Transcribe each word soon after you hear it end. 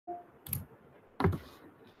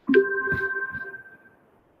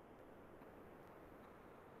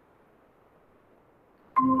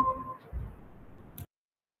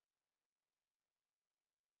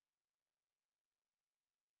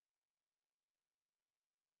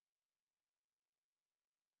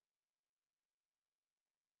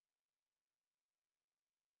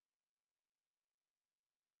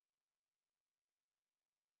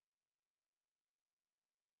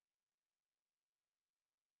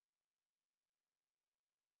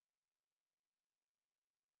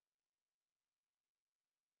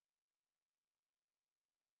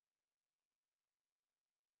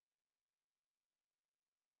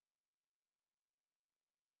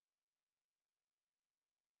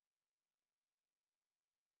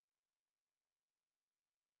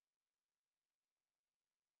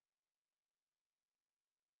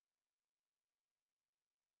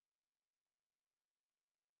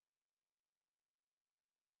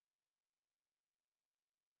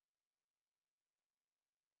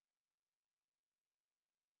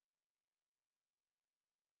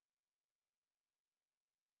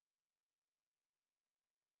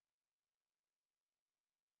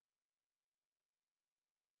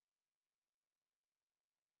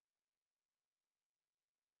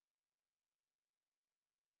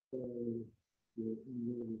Good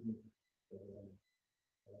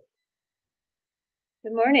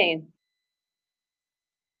morning.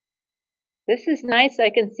 This is nice. I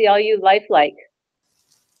can see all you lifelike.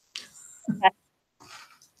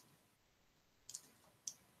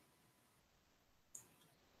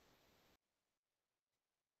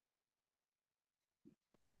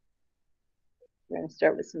 We're going to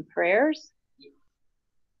start with some prayers.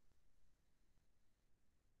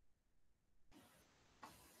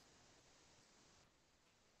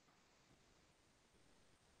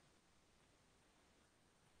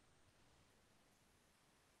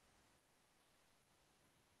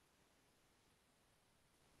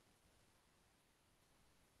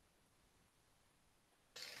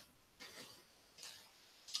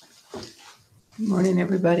 Good morning,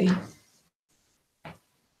 everybody.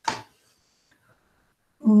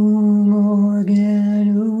 Om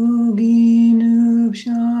Organ Ugi Noob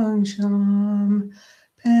Shang Sham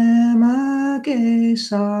Pema Ge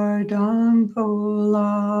Sardam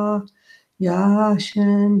Pola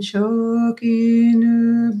Yashin Shoki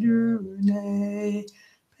Noob Drune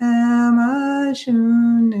Pema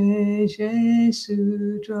Shune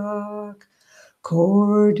Sudrak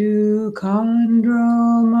Kordu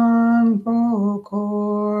Kandro Mangpokor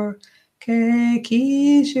Ke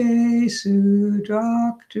Kishe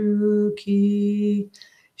Sudrak Duki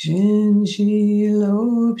Jinji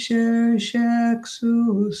Lobsher Shek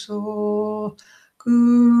Susol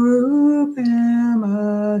Guru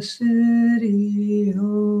Pema Siddhi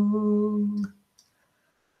Hong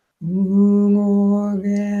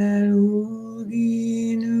Organ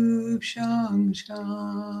Ugi Noob Shang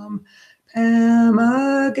Sham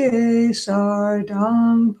Pema Ge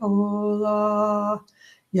Sardang Pola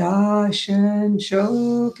Yashin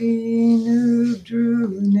Shoki Noob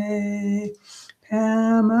Drune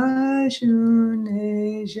Pema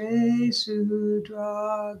Shune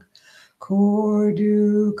Sudrak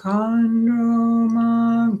Kordu Kandro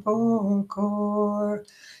Mangpokor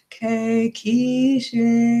Ke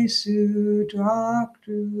Kishe Sudrak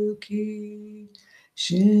Duki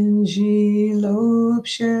Shinji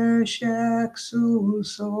Lobsher Shek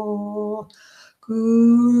Susol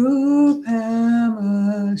Guru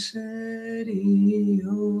Pema Siddhi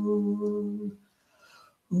Hong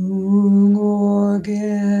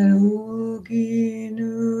Organ Ugi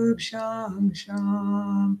Noob Shang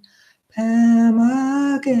Sham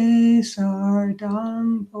Pema Ge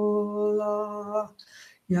Sardang Pola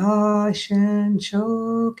Yashin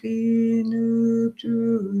Choki Noob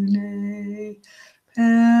Drune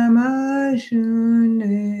Pema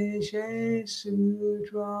Shune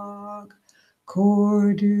Sudrak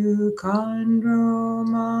Kordu Kandro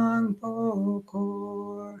Mangpokor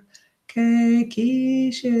Ke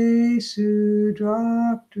Kishe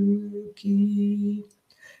Sudrak Duki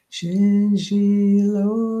Shinji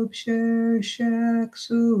Lobsher Shek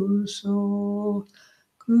Susol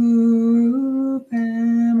Guru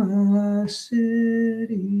Pema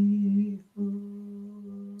Siddhi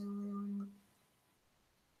Hong.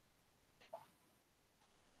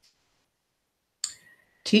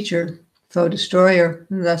 Teacher, foe destroyer,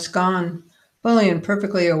 thus gone, fully and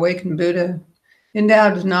perfectly awakened Buddha,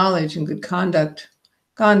 endowed with knowledge and good conduct,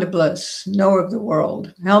 gone to bliss, knower of the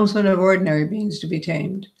world, helmsman of ordinary beings to be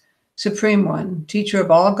tamed, supreme one, teacher of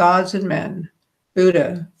all gods and men,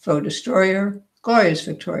 Buddha, foe destroyer, glorious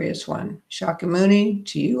victorious one, Shakyamuni,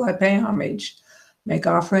 to you I pay homage, make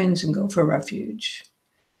offerings and go for refuge.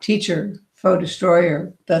 Teacher, foe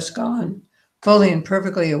destroyer, thus gone, fully and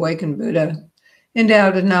perfectly awakened Buddha,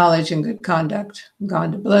 endowed with knowledge and good conduct,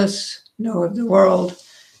 gone to bliss, knower of the world,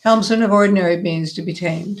 helmsman of ordinary beings to be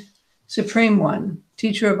tamed, supreme one,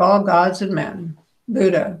 teacher of all gods and men,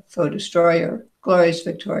 Buddha, foe destroyer, glorious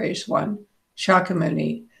victorious one,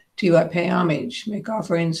 Shakyamuni, to you I pay homage, make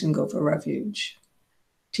offerings and go for refuge.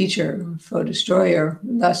 Teacher, foe destroyer,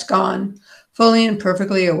 thus gone, fully and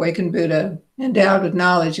perfectly awakened Buddha, endowed with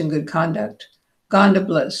knowledge and good conduct, gone to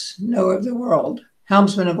bliss, knower of the world,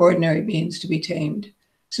 helmsman of ordinary beings to be tamed,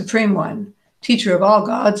 supreme one, teacher of all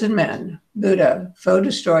gods and men, Buddha, foe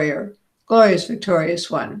destroyer, glorious victorious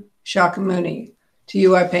one, Shakyamuni, to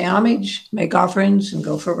you I pay homage, make offerings, and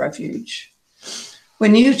go for refuge.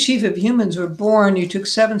 When you, chief of humans, were born, you took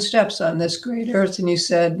 7 steps on this great earth, and you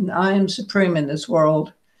said, I am supreme in this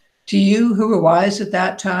world. To you who were wise at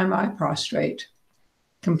that time, I prostrate.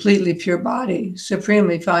 Completely pure body,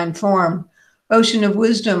 supremely fine form, ocean of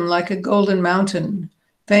wisdom like a golden mountain,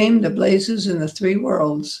 famed ablazes in the 3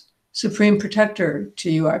 worlds, supreme protector, to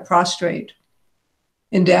you I prostrate.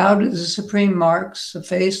 Endowed with the supreme marks, a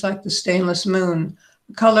face like the stainless moon,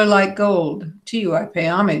 a color like gold, to you I pay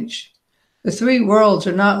homage. The 3 worlds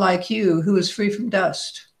are not like you, who is free from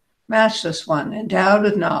dust. matchless one, endowed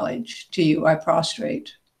with knowledge, to you I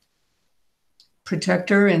prostrate.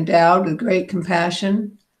 Protector endowed with great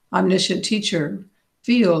compassion, omniscient teacher,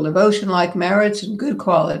 field of ocean-like merits and good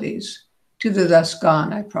qualities, to the thus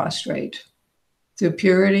gone I prostrate. Through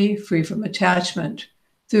purity, free from attachment,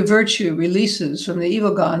 through virtue, releases from the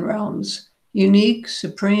evil-gone realms, unique,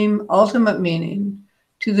 supreme, ultimate meaning,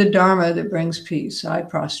 to the Dharma that brings peace, I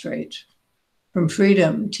prostrate. From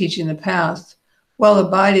freedom, teaching the path, while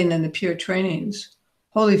abiding in the pure trainings,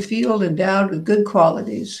 holy field endowed with good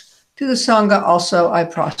qualities, to the Sangha also I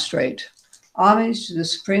prostrate. Homage to the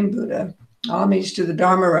Supreme Buddha, homage to the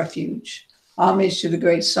Dharma refuge, homage to the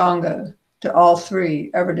great Sangha, to all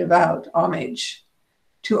three, ever devout, homage.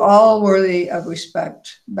 To all worthy of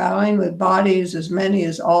respect, bowing with bodies as many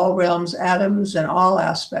as all realms, atoms, and all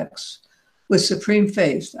aspects, with supreme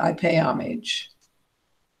faith I pay homage.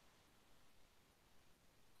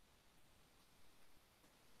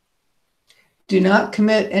 Do not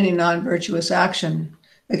commit any non-virtuous action.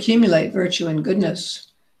 Accumulate virtue and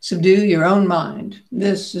goodness. Subdue your own mind.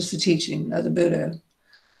 This is the teaching of the Buddha.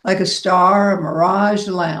 Like a star, a mirage,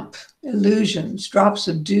 a lamp, illusions, drops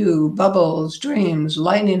of dew, bubbles, dreams,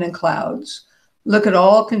 lightning, and clouds. Look at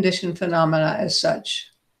all conditioned phenomena as such.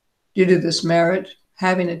 Due to this merit,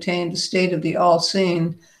 having attained the state of the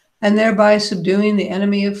all-seeing, and thereby subduing the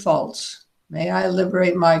enemy of faults, may I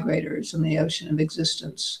liberate migrators in the ocean of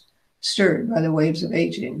existence, stirred by the waves of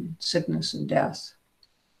aging, sickness, and death.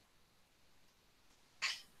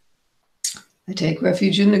 I take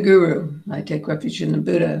refuge in the Guru. I take refuge in the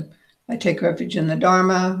Buddha. I take refuge in the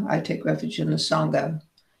Dharma. I take refuge in the Sangha.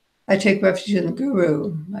 I take refuge in the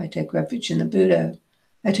Guru. I take refuge in the Buddha.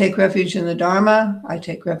 I take refuge in the Dharma. I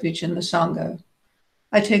take refuge in the Sangha.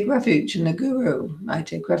 I take refuge in the Guru. I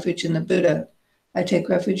take refuge in the Buddha. I take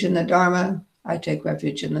refuge in the Dharma. I take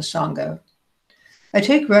refuge in the Sangha. I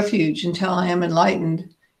take refuge until I am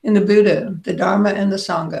enlightened in the Buddha, the Dharma, and the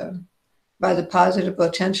Sangha. By the positive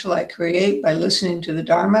potential I create by listening to the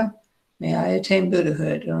Dharma, may I attain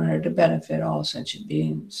Buddhahood in order to benefit all sentient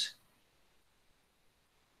beings.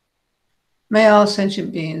 May all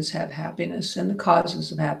sentient beings have happiness and the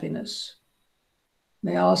causes of happiness.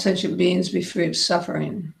 May all sentient beings be free of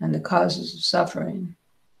suffering and the causes of suffering.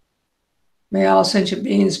 May all sentient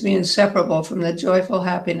beings be inseparable from the joyful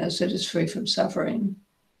happiness that is free from suffering.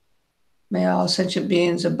 May all sentient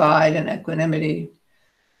beings abide in equanimity,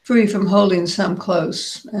 free from holding some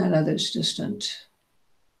close and others distant.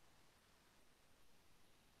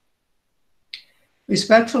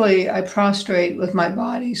 Respectfully, I prostrate with my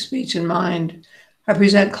body, speech, and mind. I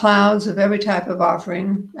present clouds of every type of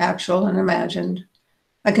offering, actual and imagined.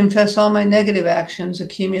 I confess all my negative actions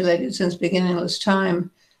accumulated since beginningless time,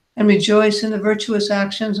 and rejoice in the virtuous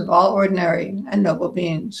actions of all ordinary and noble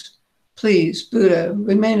beings. Please, Buddha,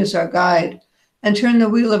 remain as our guide, and turn the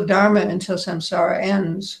wheel of Dharma until samsara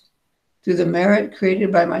ends. Through the merit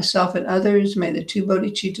created by myself and others, may the two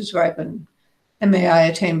bodhicittas ripen, and may I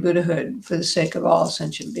attain Buddhahood for the sake of all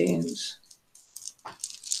sentient beings.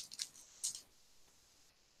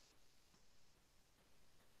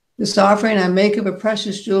 This offering I make of a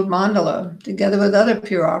precious jeweled mandala, together with other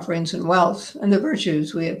pure offerings and wealth, and the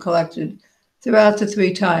virtues we have collected throughout the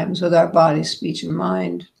 3 times with our body, speech, and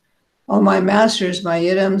mind. O my masters, my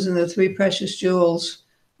yidams, and the 3 precious jewels,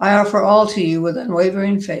 I offer all to you with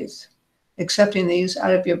unwavering faith. Accepting these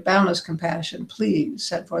out of your boundless compassion, please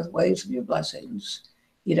send forth waves of your blessings.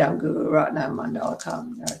 Idam Guru Ratna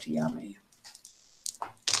Mandalakam Nartiyami.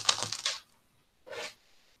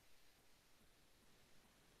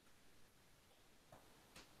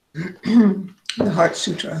 The Heart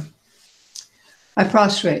Sutra. I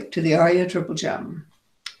prostrate to the Arya Triple Gem.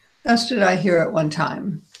 Thus did I hear at one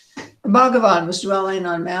time. The Bhagavan was dwelling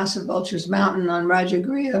on massive Vulture's Mountain on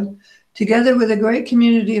Rajagriha, together with a great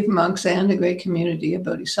community of monks and a great community of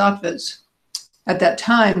bodhisattvas. At that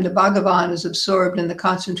time, the Bhagavan is absorbed in the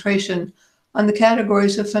concentration on the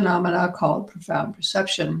categories of phenomena called profound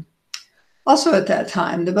perception. Also at that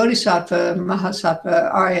time, the Bodhisattva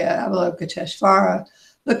Mahasattva Arya Avalokiteshvara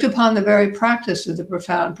looked upon the very practice of the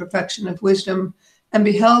profound perfection of wisdom and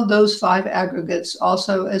beheld those 5 aggregates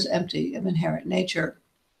also as empty of inherent nature.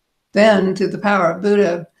 Then, through the power of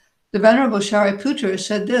Buddha, the Venerable Shariputra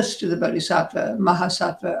said this to the Bodhisattva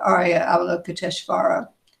Mahasattva Arya Avalokiteshvara: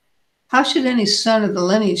 how should any son of the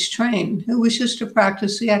lineage train who wishes to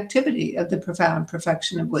practice the activity of the profound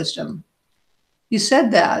perfection of wisdom? He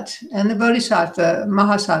said that, and the Bodhisattva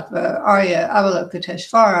Mahasattva Arya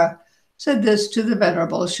Avalokiteshvara said this to the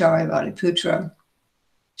Venerable Shariputra.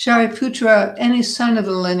 Shariputra, any son of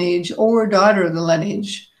the lineage or daughter of the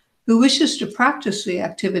lineage who wishes to practice the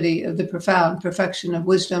activity of the profound perfection of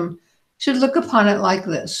wisdom should look upon it like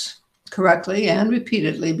this, correctly and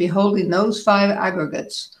repeatedly, beholding those 5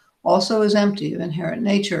 aggregates also as empty of inherent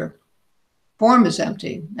nature. Form is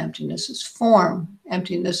empty. Emptiness is form.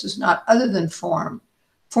 Emptiness is not other than form.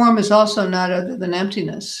 Form is also not other than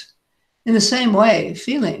emptiness. In the same way,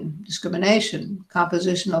 feeling, discrimination,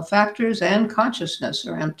 compositional factors, and consciousness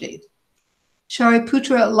are empty.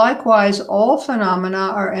 Shariputra, likewise, all phenomena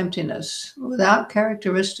are emptiness, without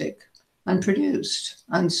characteristic, unproduced,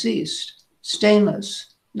 unceased,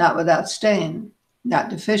 stainless, not without stain, not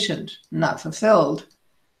deficient, not fulfilled.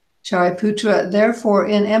 Shariputra, therefore,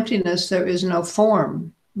 in emptiness there is no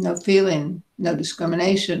form, no feeling, no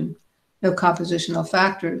discrimination, no compositional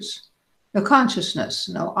factors, no consciousness,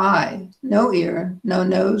 no eye, no ear, no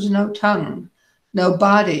nose, no tongue, no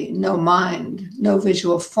body, no mind, no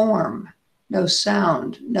visual form, no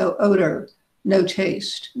sound, no odor, no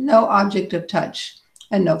taste, no object of touch,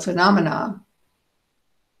 and no phenomena.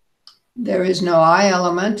 There is no I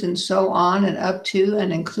element, and so on and up to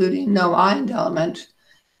and including no mind element,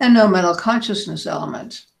 and no mental consciousness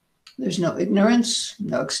element. There's no ignorance,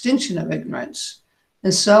 no extinction of ignorance,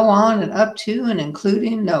 and so on and up to and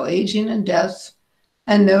including no aging and death,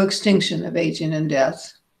 and no extinction of aging and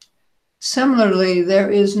death. Similarly,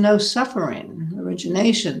 there is no suffering,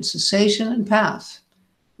 origination, cessation, and path.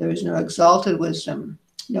 There is no exalted wisdom,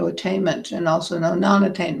 no attainment, and also no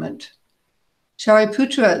non-attainment.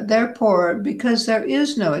 Shariputra, therefore, because there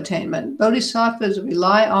is no attainment, bodhisattvas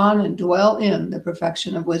rely on and dwell in the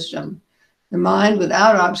perfection of wisdom, the mind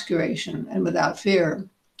without obscuration and without fear.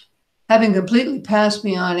 Having completely passed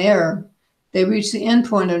beyond error, they reach the end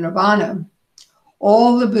point of nirvana.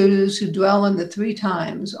 All the Buddhas who dwell in the 3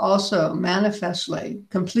 times also manifestly,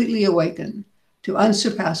 completely awaken to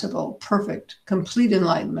unsurpassable, perfect, complete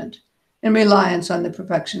enlightenment in reliance on the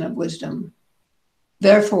perfection of wisdom.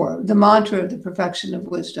 Therefore, the mantra of the perfection of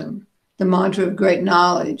wisdom, the mantra of great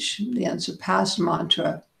knowledge, the unsurpassed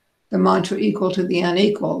mantra, the mantra equal to the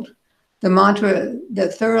unequaled, the mantra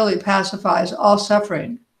that thoroughly pacifies all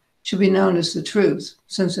suffering, should be known as the truth,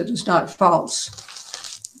 since it is not false.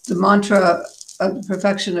 The mantra of the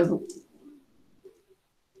perfection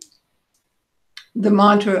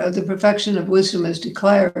of wisdom is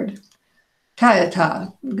declared.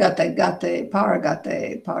 Tayata, gate gate,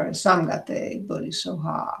 parasamgate,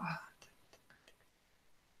 bodhisoha.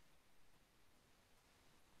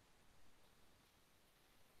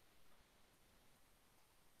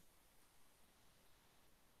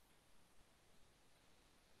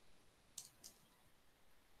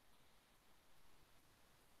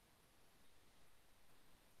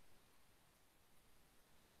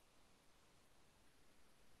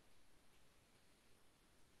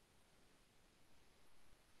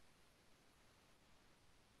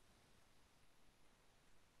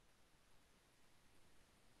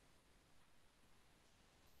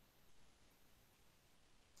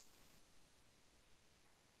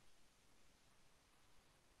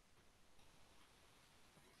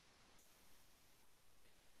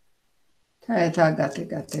 Tayata gate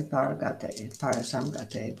gate,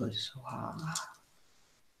 parasamgate, bodhisoha.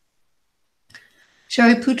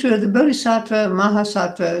 Shariputra, the Bodhisattva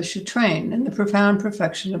Mahasattva should train in the profound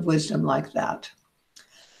perfection of wisdom like that.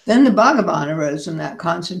 Then the Bhagavan arose in that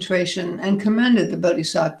concentration and commended the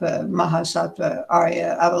Bodhisattva Mahasattva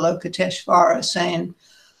Arya Avalokiteshvara, saying,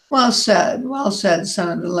 well said, son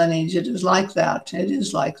of the lineage, it is like that, it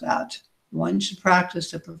is like that. One should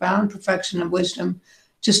practice the profound perfection of wisdom,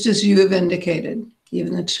 just as you have indicated.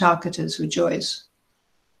 Even the Chakatas rejoice.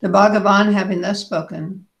 The Bhagavan, having thus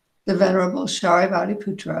spoken, the Venerable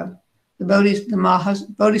Shariputra, the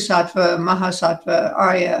Bodhisattva Mahasattva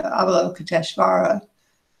Arya Avalokiteshvara,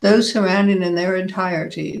 those surrounding in their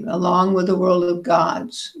entirety, along with the world of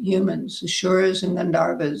gods, humans, Asuras, and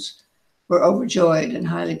Gandharvas, were overjoyed and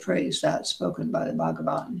highly praised that spoken by the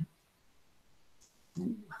Bhagavan.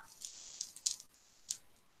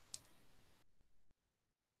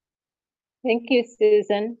 Thank you,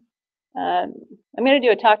 Susan. I'm going to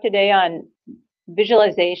do a talk today on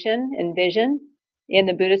visualization and vision in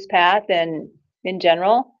the Buddhist path and in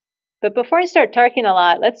general. But before I start talking a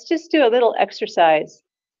lot, let's just do a little exercise.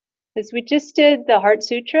 Because we just did the Heart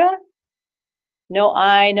Sutra, no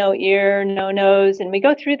eye, no ear, no nose, and we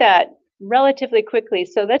go through that relatively quickly.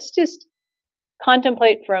 So let's just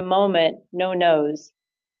contemplate for a moment, no nose.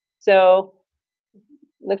 So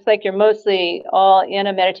looks like you're mostly all in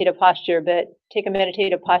a meditative posture, but take a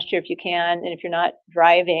meditative posture if you can. And if you're not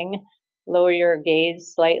driving, lower your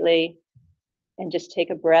gaze slightly and just take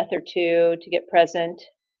a breath or two to get present.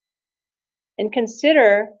 And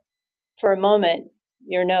consider for a moment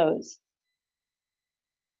your nose.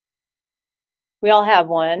 We all have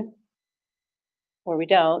one. or we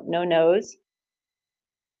don't, no nose.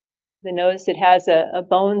 The nose, it has a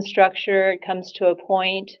bone structure, it comes to a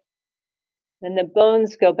point. Then the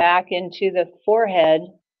bones go back into the forehead.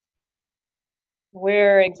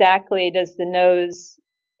 Where exactly does the nose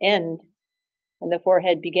end and the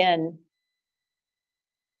forehead begin?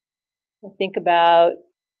 Think about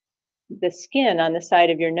the skin on the side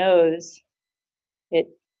of your nose. It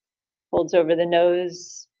folds over the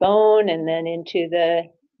nose bone and then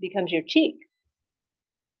becomes your cheek.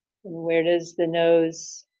 And where does the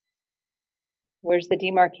nose, where's the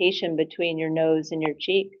demarcation between your nose and your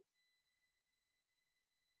cheek?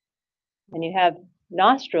 And you have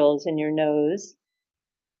nostrils in your nose.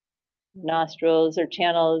 Nostrils or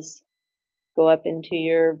channels go up into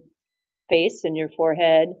your face and your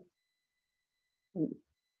forehead.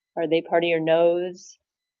 Are they part of your nose?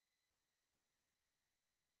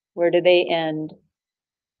 Where do they end?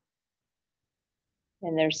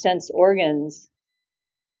 And their sense organs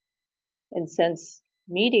and sense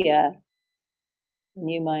media.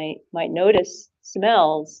 And you might notice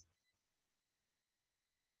smells.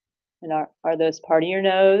 And are those part of your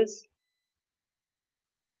nose?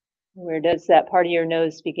 Where does that part of your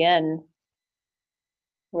nose begin?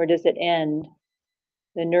 Where does it end?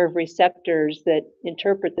 The nerve receptors that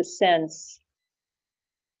interpret the sense.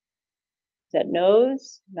 Is that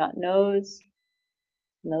nose? Not nose?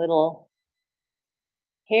 And the little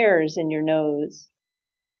hairs in your nose.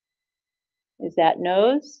 Is that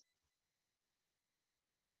nose?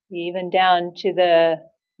 Even down to the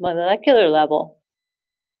molecular level.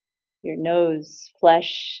 Your nose,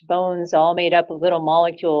 flesh, bones, all made up of little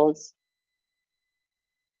molecules.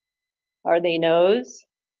 Are they nose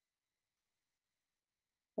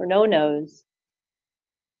or no nose?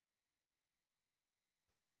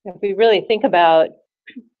 If we really think about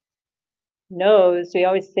nose, we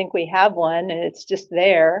always think we have one and it's just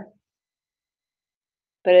there.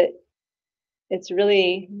 But it's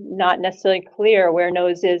really not necessarily clear where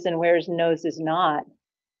nose is and where nose is not.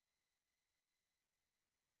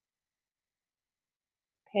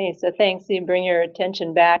 Okay, so thanks. You bring your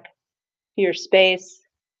attention back to your space.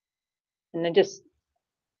 And then just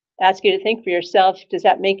ask you to think for yourself, does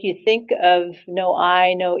that make you think of no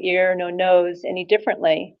eye, no ear, no nose any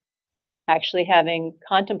differently? Actually having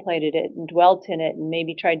contemplated it and dwelt in it and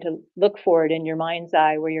maybe tried to look for it in your mind's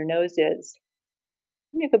eye where your nose is.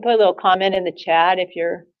 You could put a little comment in the chat if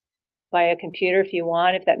you're by a computer if you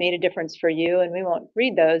want, if that made a difference for you. And we won't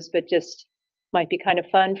read those, but just might be kind of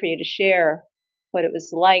fun for you to share what it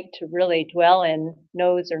was like to really dwell in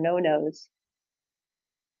nose or no nose.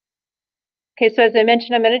 Okay, so as I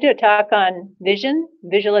mentioned, I'm going to do a talk on vision,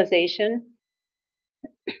 visualization,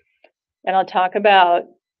 and I'll talk about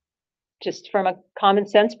just from a common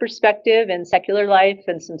sense perspective in secular life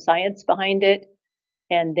and some science behind it,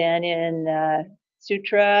 and then in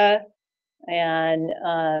sutra and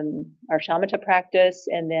our shamatha practice,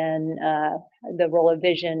 and then the role of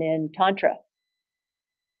vision in tantra.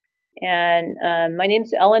 And my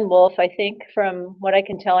name's Ellen Wolfe. I think from what I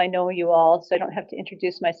can tell, I know you all, so I don't have to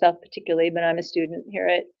introduce myself particularly, but I'm a student here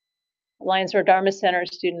at Roar Dharma Center, a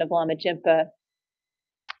student of Lama Jinpa.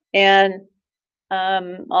 And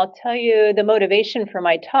I'll tell you the motivation for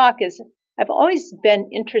my talk is I've always been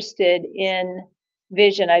interested in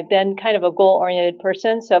vision. I've been kind of a goal-oriented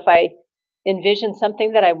person, so if I envision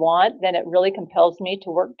something that I want, then it really compels me to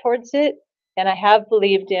work towards it. And I have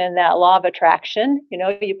believed in that law of attraction. You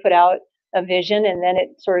know, you put out a vision and then it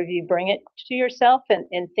sort of, you bring it to yourself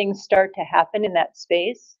and things start to happen in that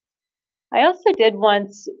space. I also did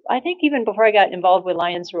once, I think even before I got involved with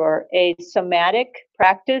Lion's Roar, a somatic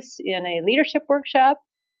practice in a leadership workshop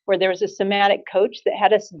where there was a somatic coach that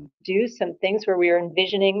had us do some things where we were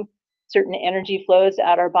envisioning certain energy flows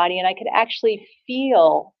out our body. And I could actually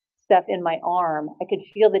feel stuff in my arm. I could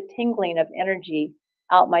feel the tingling of energy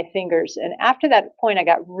out my fingers. And after that point, I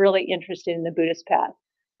got really interested in the Buddhist path.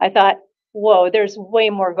 I thought, whoa, there's way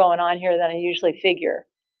more going on here than I usually figure.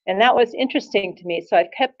 And that was interesting to me. So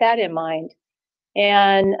I've kept that in mind.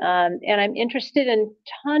 And I'm interested in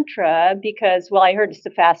Tantra because, well, I heard it's a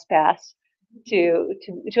fast path to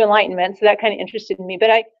enlightenment. So that kind of interested me. But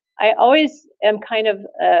I always am kind of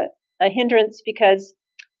a hindrance because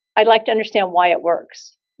I'd like to understand why it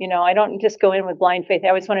works. You know, I don't just go in with blind faith. I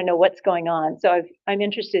always want to know what's going on. So I'm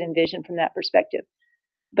interested in vision from that perspective.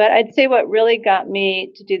 But I'd say what really got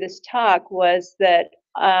me to do this talk was that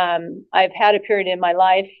I've had a period in my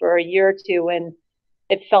life for a year or two when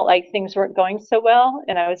it felt like things weren't going so well.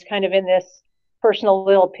 And I was kind of in this personal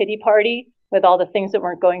little pity party with all the things that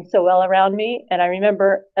weren't going so well around me. And I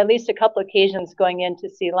remember at least a couple occasions going in to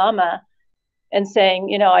see Lama and saying,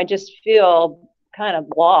 you know, I just feel kind of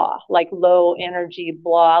blah, like low energy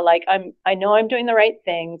blah, like I know I'm doing the right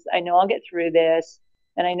things, I know I'll get through this,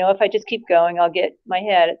 and I know if I just keep going I'll get my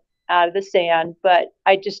head out of the sand, but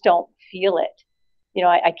I just don't feel it.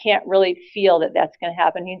 I can't really feel that that's going to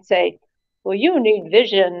happen. He'd say, well, you need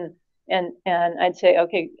vision. And I'd say,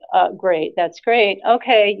 okay, great, that's great,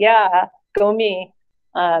 okay, yeah, go me.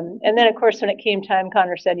 And then of course when it came time,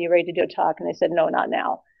 Connor said, you ready to do a talk? And I said, no, not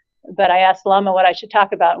now. But I asked Lama what I should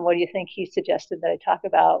talk about, and what do you think he suggested that I talk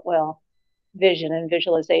about? Well, vision and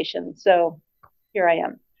visualization. So here I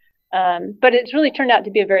am. But it's really turned out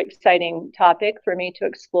to be a very exciting topic for me to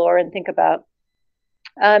explore and think about.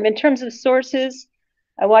 In terms of sources,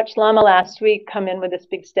 I watched Lama last week come in with this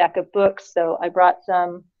big stack of books. So I brought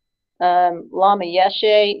some Lama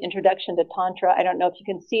Yeshe, Introduction to Tantra. I don't know if you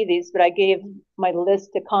can see these, but I gave my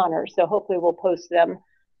list to Connor, so hopefully we'll post them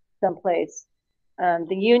someplace.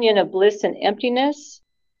 The Union of Bliss and Emptiness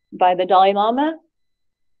by the Dalai Lama.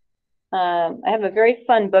 I have a very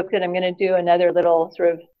fun book that I'm going to do another little sort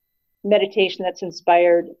of meditation that's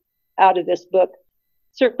inspired out of this book,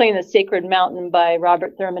 Circling the Sacred Mountain by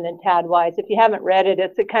Robert Thurman and Tad Wise. If you haven't read it,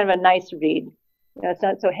 it's a kind of a nice read. It's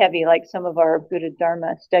not so heavy like some of our Buddha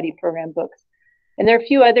Dharma study program books. And there are a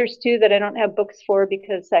few others too that I don't have books for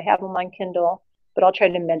because I have them on Kindle, but I'll try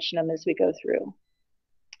to mention them as we go through.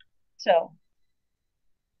 So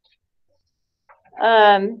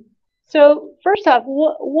first off,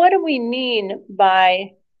 what do we mean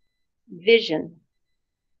by vision?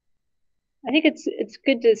 I think it's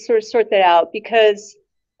good to sort of sort that out, because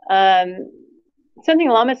something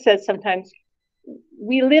Lama says sometimes,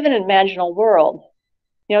 we live in an imaginal world.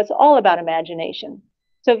 It's all about imagination.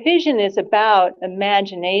 So vision is about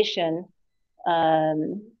imagination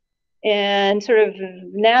and sort of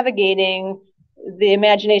navigating the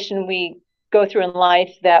imagination we go through in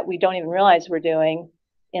life that we don't even realize we're doing,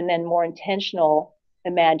 and then more intentional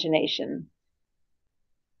imagination.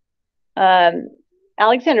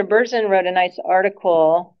 Alexander Berzin wrote a nice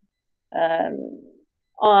article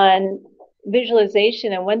on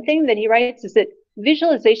visualization, and one thing that he writes is that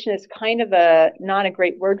visualization is kind of not a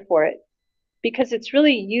great word for it, because it's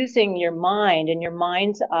really using your mind and your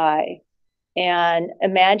mind's eye and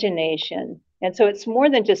imagination. And so it's more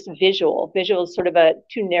than just visual. Visual is sort of a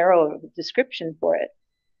too narrow of a description for it.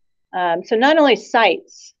 So not only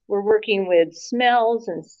sights, we're working with smells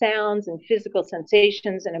and sounds and physical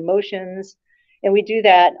sensations and emotions. And we do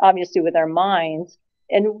that obviously with our minds.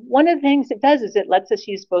 And one of the things it does is it lets us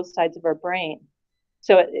use both sides of our brain.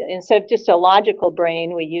 So instead of just a logical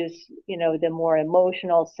brain, we use, the more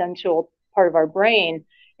emotional, sensual part of our brain,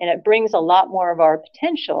 and it brings a lot more of our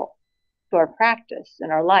potential to our practice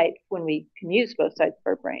and our life when we can use both sides of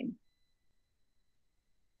our brain.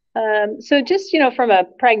 So just, from a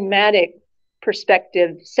pragmatic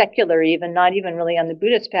perspective, secular even, not even really on the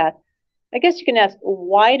Buddhist path, I guess you can ask,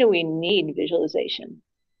 why do we need visualization?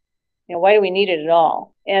 Why do we need it at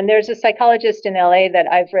all? And there's a psychologist in LA that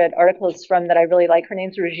I've read articles from that I really like. Her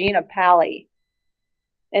name's Regina Pally.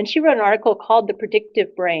 And she wrote an article called The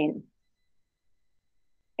Predictive Brain.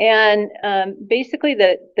 And basically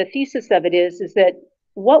the thesis of it is that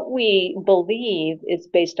what we believe is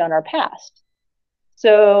based on our past.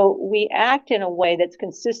 So we act in a way that's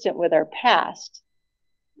consistent with our past,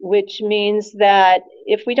 which means that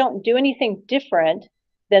if we don't do anything different,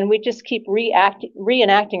 then we just keep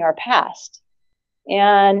reenacting our past.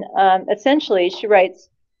 And essentially, she writes,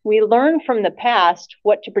 we learn from the past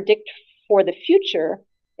what to predict for the future,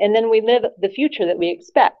 and then we live the future that we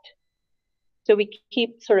expect. So we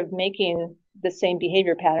keep sort of making the same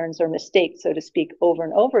behavior patterns or mistakes, so to speak, over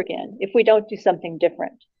and over again if we don't do something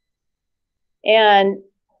different. And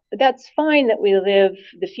that's fine that we live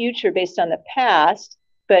the future based on the past,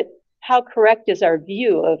 but how correct is our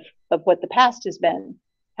view of what the past has been?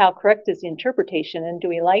 How correct is the interpretation, and do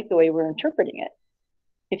we like the way we're interpreting it?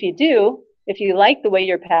 If you do, if you like the way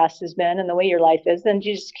your past has been and the way your life is, then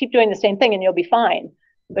you just keep doing the same thing and you'll be fine.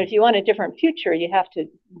 But if you want a different future, you have to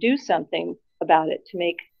do something about it to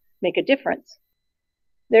make a difference.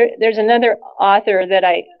 There's another author that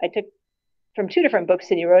I took from two different books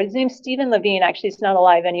that he wrote. His name's Stephen Levine. Actually, he's not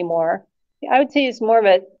alive anymore. I would say he's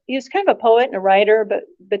kind of a poet and a writer,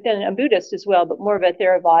 but then a Buddhist as well, but more of a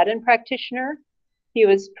Theravadan practitioner. He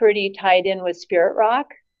was pretty tied in with Spirit Rock,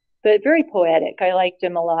 but very poetic. I liked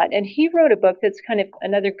him a lot. And he wrote a book that's kind of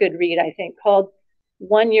another good read, I think, called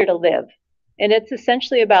 1 Year to Live. And it's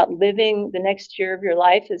essentially about living the next year of your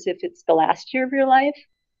life as if it's the last year of your life.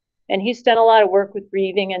 And he's done a lot of work with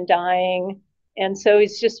grieving and dying. And so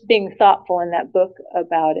he's just being thoughtful in that book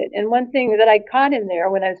about it. And one thing that I caught in there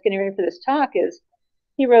when I was getting ready for this talk is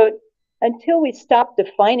he wrote, until we stop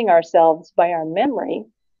defining ourselves by our memory,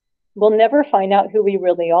 we'll never find out who we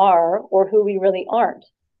really are or who we really aren't.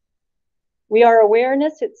 We are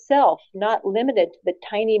awareness itself, not limited to the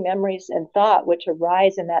tiny memories and thought which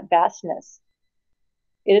arise in that vastness.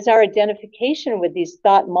 It is our identification with these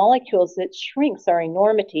thought molecules that shrinks our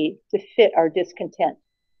enormity to fit our discontent.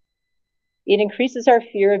 It increases our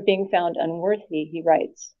fear of being found unworthy, he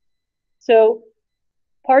writes. So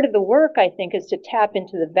part of the work, I think, is to tap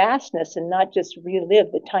into the vastness and not just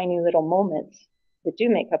relive the tiny little moments that do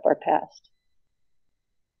make up our past.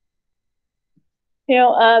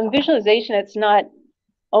 Visualization, it's not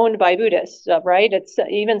owned by Buddhists, right? It's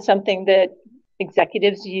even something that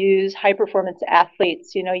executives use, high-performance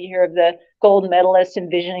athletes. You hear of the gold medalist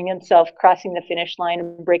envisioning himself crossing the finish line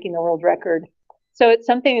and breaking the world record. So it's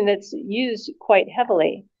something that's used quite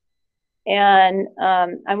heavily. And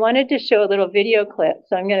I wanted to show a little video clip.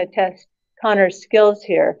 So I'm going to test Connor's skills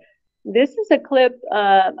here. This is a clip,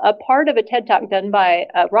 a part of a TED Talk done by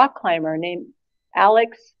a rock climber named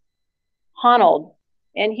Alex Honnold.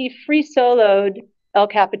 And he free soloed El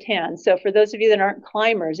Capitan. So for those of you that aren't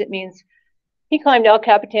climbers, it means he climbed El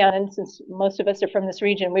Capitan. And since most of us are from this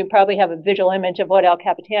region, we probably have a visual image of what El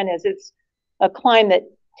Capitan is. It's a climb that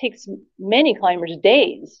takes many climbers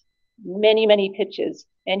days, many, many pitches.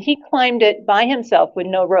 And he climbed it by himself with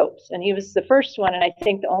no ropes. And he was the first one, and I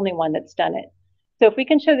think the only one that's done it. So if we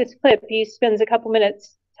can show this clip, he spends a couple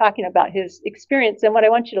minutes talking about his experience. And what I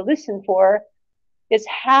want you to listen for is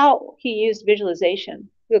how he used visualization,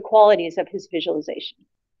 the qualities of his visualization.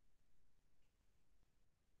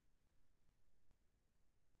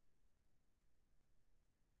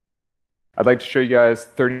 I'd like to show you guys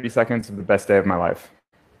 30 seconds of the best day of my life.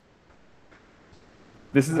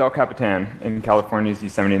 This is El Capitan in California's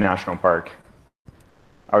Yosemite National Park.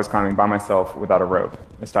 I was climbing by myself without a rope,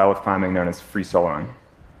 a style of climbing known as free soloing.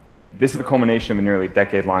 This is the culmination of a nearly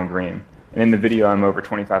decade-long dream, and in the video I'm over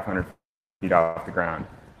 2,500 feet off the ground.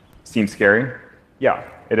 Seems scary? Yeah,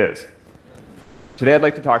 it is. Today I'd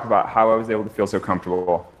like to talk about how I was able to feel so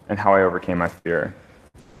comfortable and how I overcame my fear.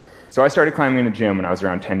 So I started climbing in a gym when I was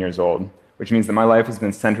around 10 years old, which means that my life has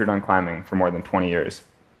been centered on climbing for more than 20 years.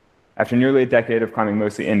 After nearly a decade of climbing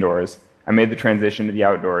mostly indoors, I made the transition to the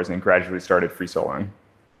outdoors and gradually started free soloing.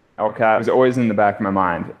 El Cap was always in the back of my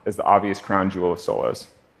mind as the obvious crown jewel of solos.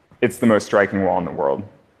 It's the most striking wall in the world.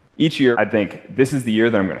 Each year, I'd think, this is the year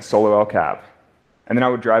that I'm going to solo El Cap. And then I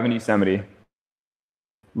would drive into Yosemite,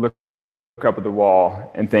 look up at the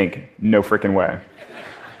wall, and think, no frickin' way.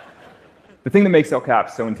 The thing that makes El Cap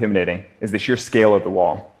so intimidating is the sheer scale of the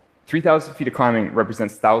wall. 3,000 feet of climbing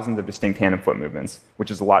represents thousands of distinct hand and foot movements,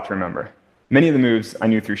 which is a lot to remember. Many of the moves I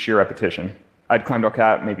knew through sheer repetition. I'd climbed El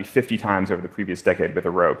Cap maybe 50 times over the previous decade with a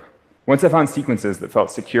rope. Once I found sequences that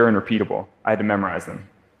felt secure and repeatable, I had to memorize them.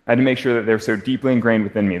 I had to make sure that they were so deeply ingrained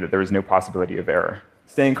within me that there was no possibility of error.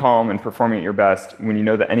 Staying calm and performing at your best when you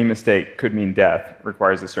know that any mistake could mean death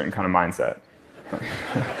requires a certain kind of mindset.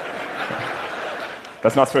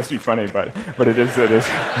 That's not supposed to be funny, but it is.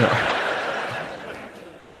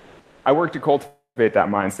 I worked to cultivate that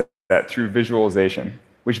mindset through visualization,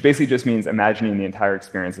 which basically just means imagining the entire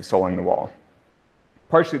experience of soloing the wall.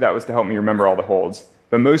 Partially that was to help me remember all the holds,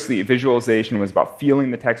 but mostly visualization was about feeling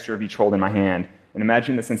the texture of each hold in my hand and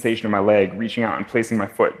imagining the sensation of my leg reaching out and placing my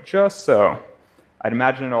foot just so. I'd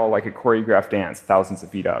imagine it all like a choreographed dance thousands of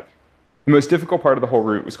feet up. The most difficult part of the whole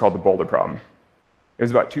route was called the boulder problem. It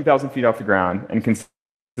was about 2,000 feet off the ground and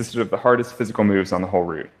consisted of the hardest physical moves on the whole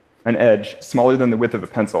route. An edge, smaller than the width of a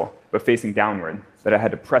pencil, but facing downward, that I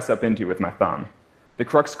had to press up into with my thumb. The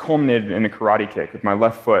crux culminated in a karate kick with my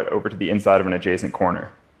left foot over to the inside of an adjacent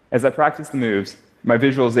corner. As I practiced the moves, my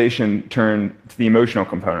visualization turned to the emotional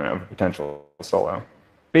component of a potential solo.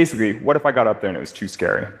 Basically, what if I got up there and it was too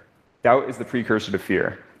scary? Doubt is the precursor to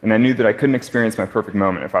fear, and I knew that I couldn't experience my perfect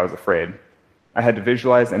moment if I was afraid. I had to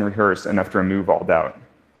visualize and rehearse enough to remove all doubt.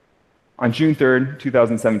 On June 3rd,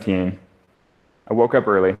 2017, I woke up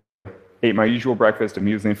early, ate my usual breakfast of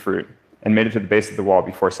muesli and fruit, and made it to the base of the wall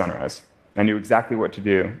before sunrise. I knew exactly what to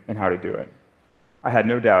do and how to do it. I had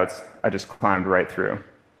no doubts, I just climbed right through.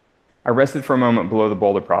 I rested for a moment below the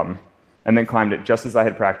boulder problem, and then climbed it just as I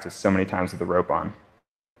had practiced so many times with the rope on.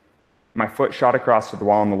 My foot shot across to the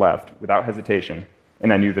wall on the left without hesitation,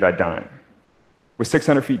 and I knew that I'd done it. With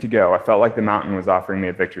 600 feet to go, I felt like the mountain was offering me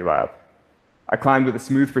a victory lap. I climbed with a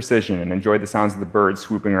smooth precision and enjoyed the sounds of the birds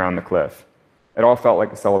swooping around the cliff. It all felt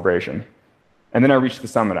like a celebration. And then I reached the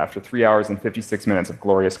summit after 3 hours and 56 minutes of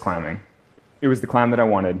glorious climbing. It was the climb that I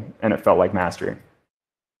wanted, and it felt like mastery.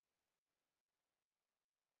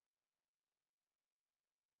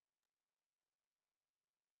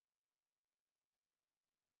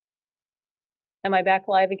 Am I back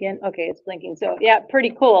live again? Okay, it's blinking. So yeah,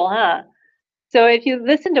 pretty cool, huh? So if you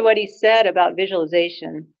listen to what he said about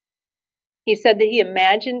visualization, he said that he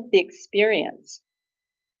imagined the experience,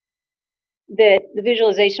 that the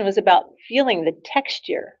visualization was about feeling the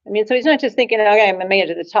texture. I mean, so he's not just thinking, okay, I'm gonna make it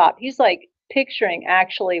to the top. He's like picturing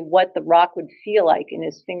actually what the rock would feel like in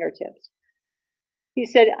his fingertips. He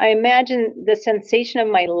said, I imagine the sensation of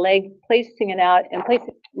my leg placing it out and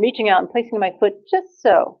reaching out and placing my foot just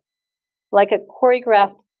so, like a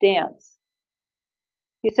choreographed dance.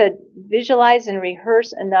 He said, visualize and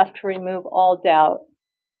rehearse enough to remove all doubt.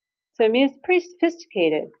 So I mean, it's pretty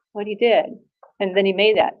sophisticated what he did. And then he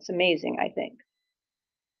made that. It's amazing, I think.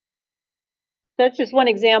 So that's just one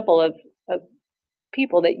example of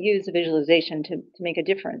people that use visualization to make a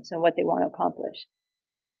difference in what they want to accomplish.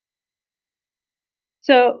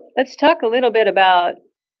 So let's talk a little bit about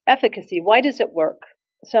efficacy. Why does it work?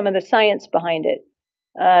 Some of the science behind it.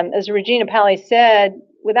 As Regina Pally said,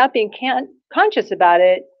 without being conscious about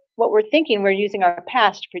it, what we're thinking, we're using our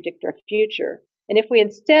past to predict our future. And if we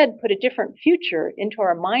instead put a different future into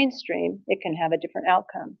our mind stream, it can have a different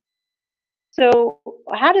outcome. So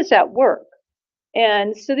how does that work?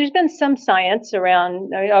 And so there's been some science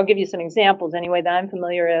around, I'll give you some examples anyway that I'm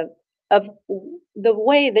familiar of the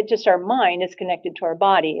way that just our mind is connected to our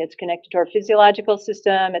body. It's connected to our physiological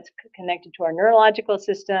system. It's connected to our neurological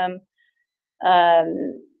system.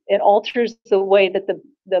 It alters the way that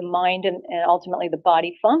the mind and ultimately the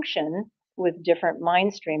body function with different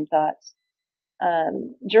mind stream thoughts.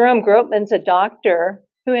 Jerome Groopman's a doctor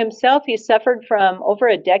who himself, he suffered from over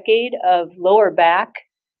a decade of lower back,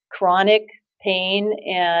 chronic pain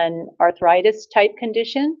and arthritis type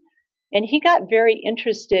condition. And he got very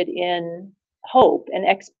interested in hope and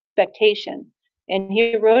expectation. And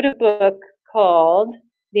he wrote a book called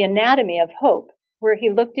The Anatomy of Hope, where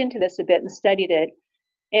he looked into this a bit and studied it.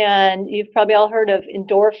 And you've probably all heard of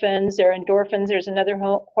endorphins. There are endorphins. There's another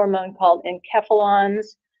hormone called enkephalons.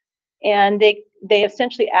 And they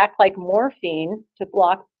essentially act like morphine to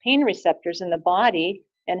block pain receptors in the body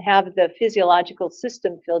and have the physiological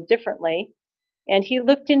system feel differently. And he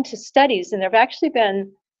looked into studies, and there have actually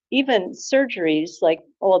been even surgeries like,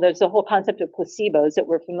 well, there's a whole concept of placebos that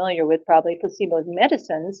we're familiar with, probably placebo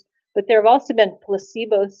medicines, but there have also been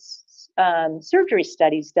placebo surgery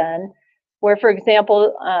studies done where, for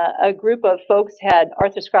example, a group of folks had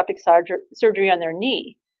arthroscopic surgery on their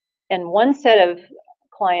knee. And one set of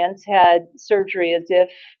clients had surgery as if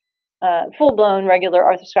full-blown regular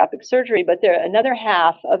arthroscopic surgery, but another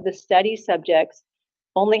half of the study subjects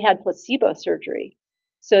only had placebo surgery.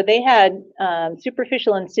 So they had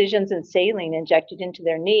superficial incisions and saline injected into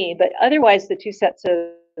their knee, but otherwise the two sets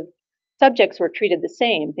of subjects were treated the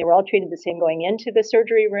same. They were all treated the same going into the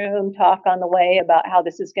surgery room, talk on the way about how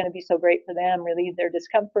this is going to be so great for them, relieve their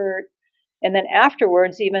discomfort. And then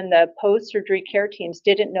afterwards, even the post-surgery care teams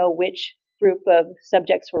didn't know which group of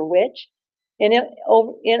subjects were which. And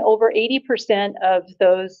in over 80% of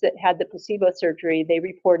those that had the placebo surgery, they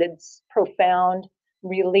reported profound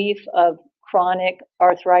relief of chronic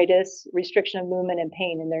arthritis, restriction of movement, and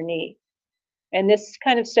pain in their knee. And this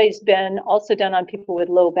kind of study's been also done on people with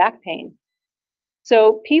low back pain.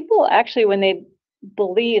 So people actually, when they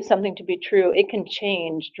believe something to be true, it can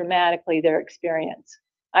change dramatically their experience.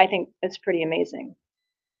 I think it's pretty amazing.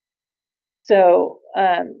 So,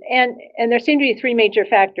 and there seem to be three major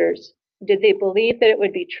factors. Did they believe that it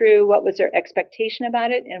would be true? What was their expectation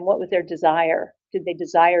about it? And what was their desire? Did they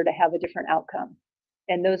desire to have a different outcome?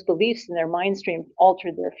 And those beliefs in their mind stream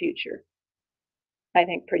altered their future. I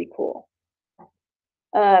think pretty cool.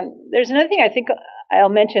 There's another thing I think I'll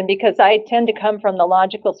mention, because I tend to come from the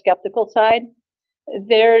logical, skeptical side.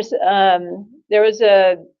 There was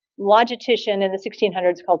a logician in the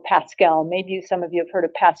 1600s called Pascal. Maybe some of you have heard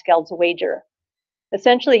of Pascal's wager.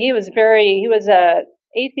 Essentially, he was a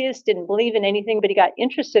atheist, didn't believe in anything, but he got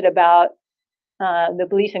interested about the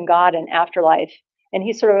belief in God and afterlife. And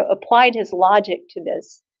he sort of applied his logic to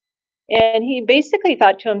this. And he basically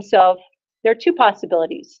thought to himself, there are two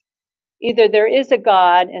possibilities. Either there is a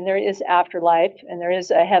God and there is afterlife and there is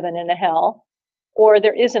a heaven and a hell, or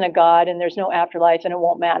there isn't a God and there's no afterlife and it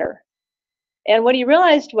won't matter. And what he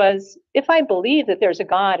realized was, if I believe that there's a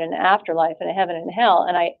God and an afterlife and a heaven and a hell,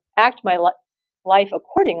 and I act my life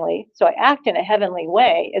accordingly, so I act in a heavenly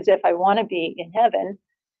way as if I want to be in heaven,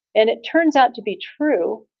 and it turns out to be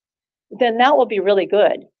true, then that will be really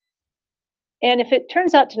good. And if it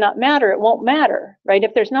turns out to not matter, it won't matter, right?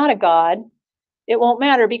 If there's not a God, it won't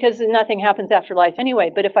matter because nothing happens after life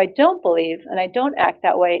anyway. But if I don't believe and I don't act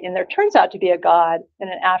that way, and there turns out to be a God and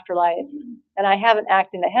an afterlife, and I haven't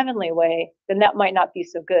acted in a heavenly way, then that might not be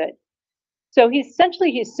so good. So he's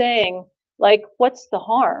saying, Like, what's the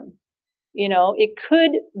harm? You know, it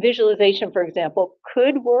could, visualization, for example,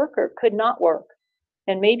 could work or could not work.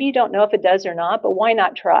 And maybe you don't know if it does or not, but why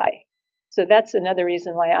not try? So that's another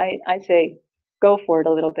reason why I say go for it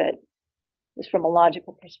a little bit, is from a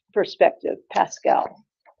logical perspective, Pascal.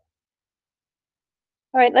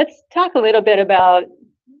 All right, let's talk a little bit about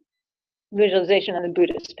visualization on the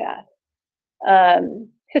Buddhist path.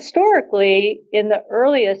 Historically, in the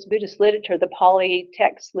earliest Buddhist literature, the Pali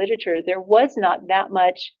text literature, there was not that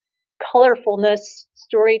much colorfulness,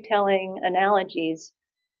 storytelling, analogies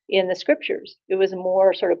in the scriptures. It was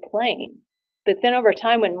more sort of plain. But then over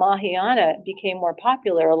time, when Mahayana became more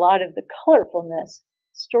popular, a lot of the colorfulness,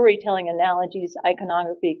 storytelling, analogies,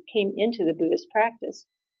 iconography came into the Buddhist practice.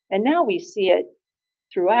 And now we see it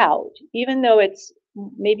throughout, even though it's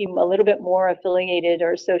maybe a little bit more affiliated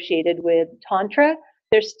or associated with Tantra,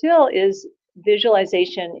 there still is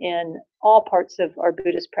visualization in all parts of our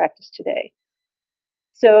Buddhist practice today.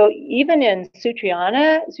 So even in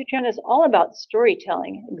Sutrayana is all about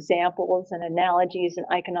storytelling, examples and analogies and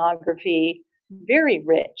iconography, very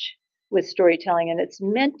rich with storytelling. And it's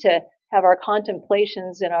meant to have our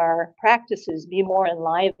contemplations and our practices be more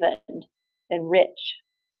enlivened and rich.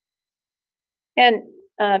 And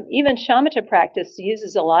even shamatha practice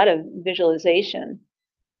uses a lot of visualization,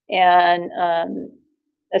 and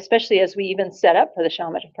especially as we even set up for the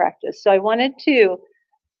shamatha practice. So I wanted to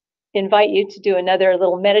invite you to do another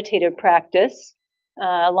little meditative practice.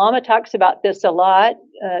 Lama talks about this a lot,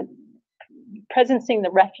 presencing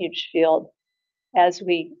the refuge field as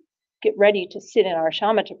we get ready to sit in our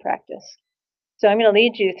shamatha practice. So I'm going to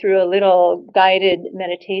lead you through a little guided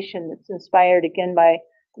meditation that's inspired again by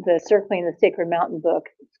the Circling the Sacred Mountain book.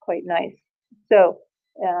 It's quite nice. So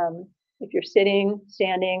if you're sitting,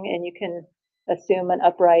 standing, and you can assume an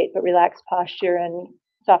upright but relaxed posture and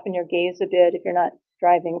soften your gaze a bit if you're not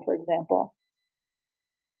driving, for example.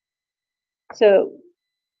 So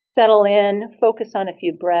settle in, focus on a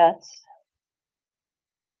few breaths.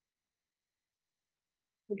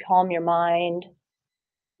 Calm your mind.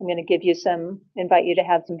 I'm going to invite you to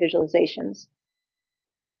have some visualizations.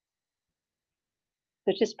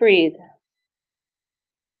 So just breathe.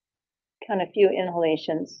 Count a few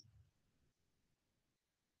inhalations.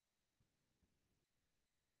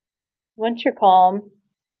 Once you're calm,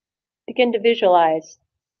 begin to visualize.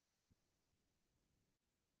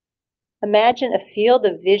 Imagine a field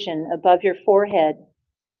of vision above your forehead,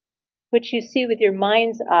 which you see with your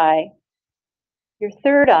mind's eye, your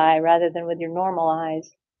third eye rather than with your normal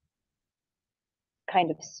eyes.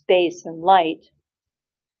 Kind of space and light,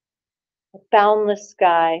 a boundless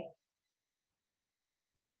sky.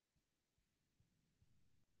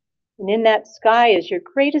 And in that sky is your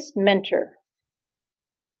greatest mentor.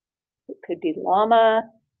 It could be Lama,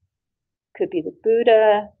 could be the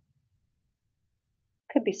Buddha,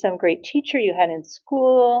 could be some great teacher you had in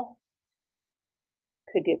school,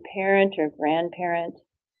 could be a parent or grandparent.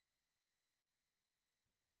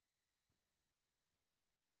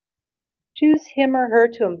 Choose him or her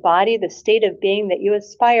to embody the state of being that you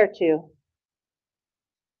aspire to.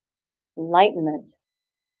 Enlightenment.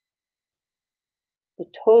 The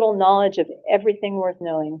total knowledge of everything worth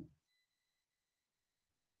knowing.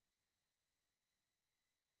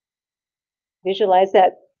 Visualize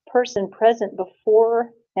that person present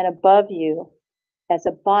before and above you as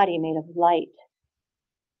a body made of light.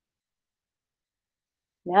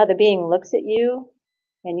 Now the being looks at you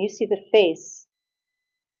and you see the face.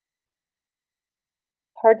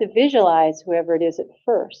 Hard to visualize whoever it is at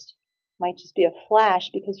first. Might just be a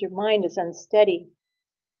flash because your mind is unsteady.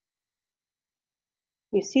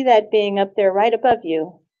 You see that being up there right above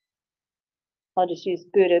you. I'll just use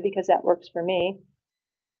Buddha because that works for me.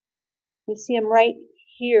 You see him right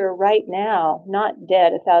here, right now, not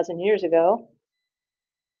dead 1,000 years ago.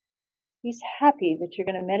 He's happy that you're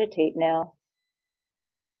going to meditate now.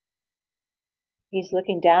 He's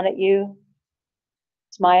looking down at you,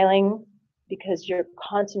 smiling because you're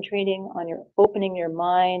concentrating on your opening your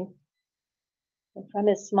mind. And from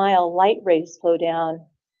his smile, light rays flow down.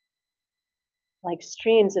 Like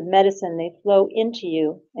streams of medicine, they flow into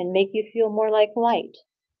you and make you feel more like light.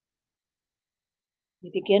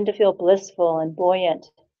 You begin to feel blissful and buoyant,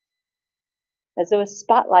 as though a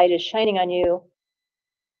spotlight is shining on you,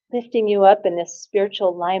 lifting you up in this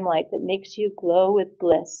spiritual limelight that makes you glow with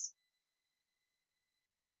bliss.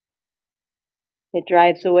 It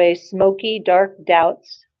drives away smoky, dark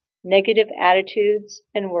doubts, negative attitudes,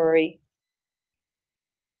 and worry.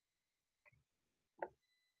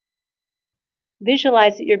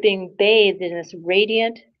 Visualize that you're being bathed in this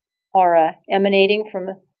radiant aura emanating from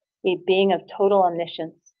a being of total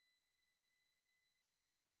omniscience.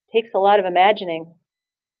 Takes a lot of imagining.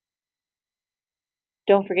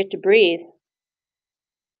 Don't forget to breathe.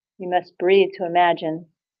 You must breathe to imagine,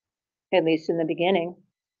 at least in the beginning.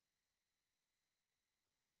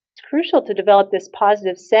 It's crucial to develop this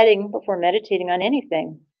positive setting before meditating on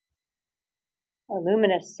anything. A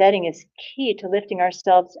luminous setting is key to lifting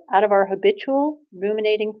ourselves out of our habitual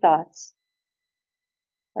ruminating thoughts,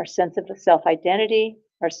 our sense of self-identity,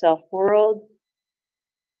 our self-world.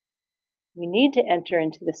 We need to enter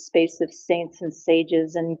into the space of saints and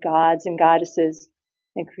sages and gods and goddesses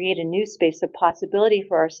and create a new space of possibility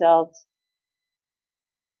for ourselves.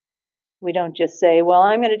 We don't just say, well,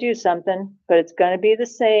 I'm going to do something, but it's going to be the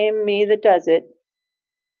same me that does it.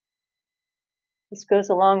 This goes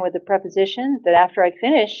along with the preposition that after I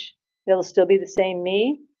finish, it'll still be the same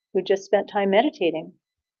me who just spent time meditating.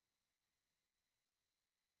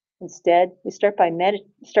 Instead, we start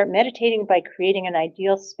meditating by creating an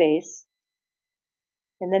ideal space,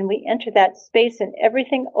 and then we enter that space and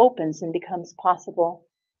everything opens and becomes possible.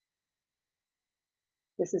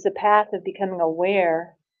 This is a path of becoming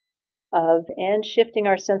aware of and shifting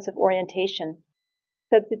our sense of orientation,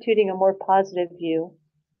 substituting a more positive view.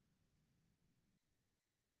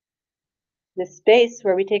 This space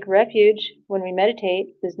where we take refuge when we meditate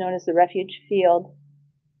is known as the refuge field.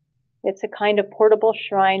 It's a kind of portable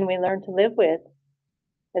shrine we learn to live with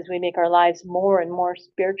as we make our lives more and more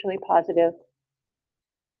spiritually positive.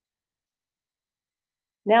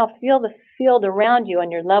 Now feel the field around you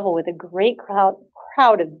on your level with a great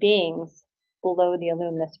crowd of beings below the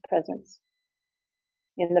luminous presence.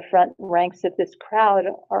 In the front ranks of this crowd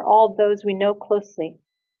are all those we know closely,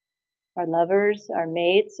 our lovers, our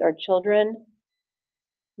mates, our children,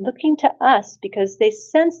 looking to us because they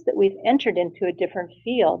sense that we've entered into a different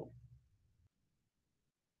field.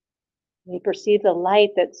 We perceive the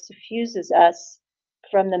light that suffuses us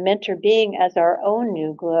from the mentor being as our own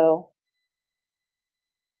new glow.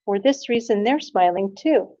 For this reason, they're smiling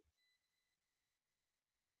too.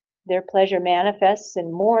 Their pleasure manifests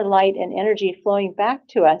in more light and energy flowing back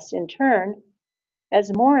to us in turn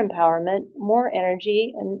as more empowerment, more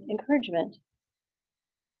energy, and encouragement.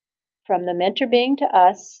 From the mentor being to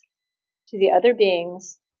us, to the other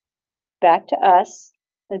beings, back to us,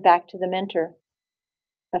 and back to the mentor.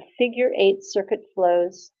 A figure 8 circuit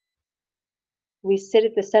flows. We sit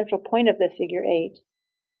at the central point of the figure 8.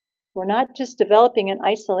 We're not just developing in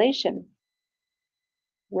isolation.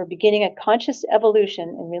 We're beginning a conscious evolution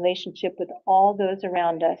in relationship with all those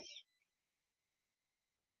around us.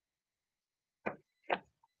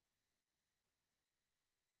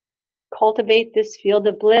 Cultivate this field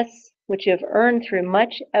of bliss, which you have earned through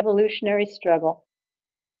much evolutionary struggle.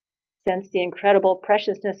 Sense the incredible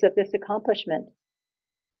preciousness of this accomplishment.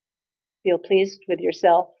 Feel pleased with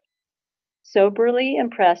yourself, soberly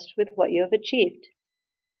impressed with what you have achieved.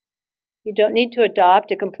 You don't need to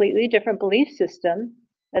adopt a completely different belief system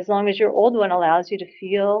as long as your old one allows you to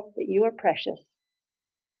feel that you are precious.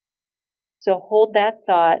 So hold that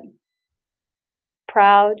thought,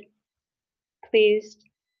 proud, pleased,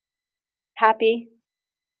 happy,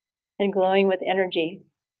 and glowing with energy.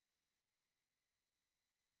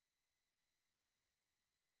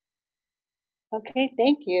 Okay,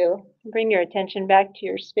 thank you. Bring your attention back to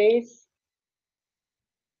your space.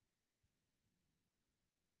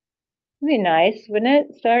 It'd be nice,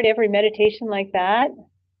 wouldn't it? Start every meditation like that.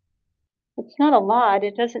 It's not a lot.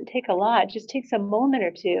 It doesn't take a lot. It just takes a moment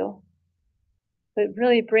or two. But it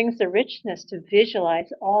really brings the richness to visualize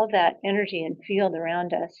all that energy and field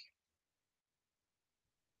around us.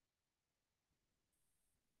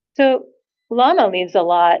 So Lama weaves a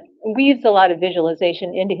lot of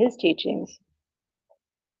visualization into his teachings.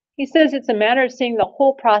 He says it's a matter of seeing the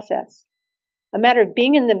whole process, a matter of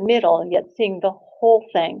being in the middle, yet seeing the whole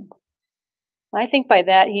thing. I think by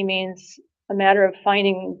that he means a matter of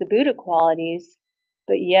finding the Buddha qualities,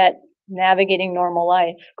 but yet navigating normal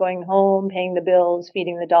life, going home, paying the bills,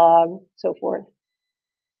 feeding the dog, so forth.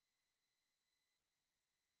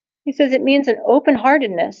 He says it means an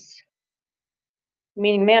open-heartedness,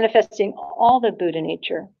 meaning manifesting all the Buddha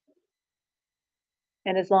nature.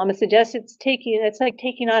 And as Lama suggests, it's like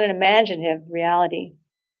taking on an imaginative reality.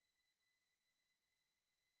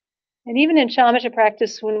 And even in shamatha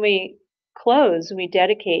practice, when we close, we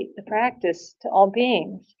dedicate the practice to all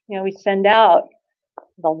beings. You know, we send out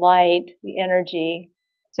the light, the energy.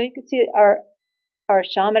 So you can see our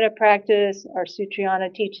shamatha practice, our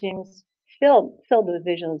Sutrayana teachings filled with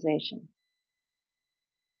visualization.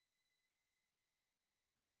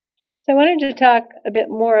 So I wanted to talk a bit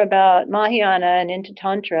more about Mahayana and into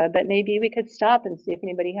Tantra, but maybe we could stop and see if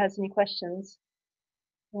anybody has any questions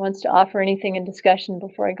or wants to offer anything in discussion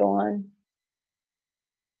before I go on.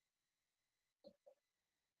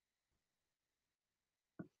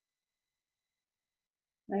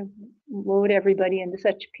 I wooed everybody into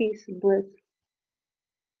such peace and bliss.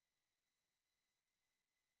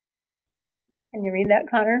 Can you read that,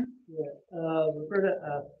 Connor? Yeah.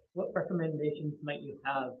 Roberta, what recommendations might you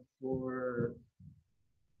have for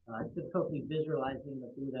difficulty visualizing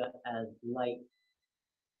the Buddha as light?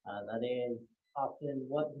 That is, often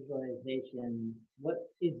what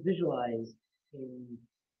is visualized in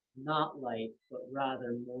not light, but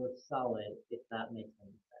rather more solid, if that makes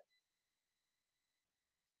any sense.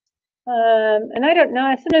 And I don't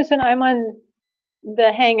know, sometimes when I'm on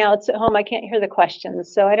the Hangouts at home, I can't hear the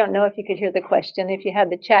questions. So I don't know if you could hear the question. If you have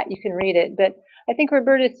the chat, you can read it. But I think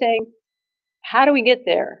Roberta's saying, how do we get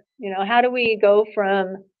there? You know, how do we go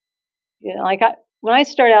from, you know, like when I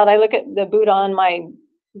start out, I look at the Buddha on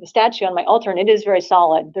the statue on my altar, and it is very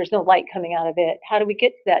solid. There's no light coming out of it. How do we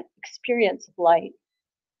get to that experience of light?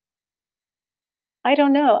 I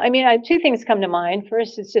don't know. I mean, two things come to mind.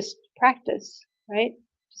 First, it's just practice, right?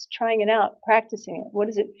 Just trying it out, practicing it. What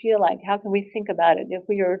does it feel like? How can we think about it? If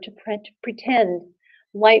we were to pretend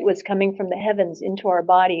light was coming from the heavens into our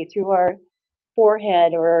body through our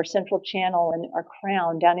forehead or our central channel and our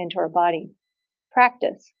crown down into our body.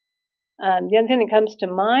 Practice. The other thing that comes to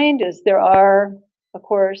mind is there are, of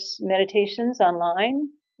course, meditations online.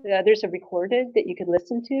 The others are recorded that you could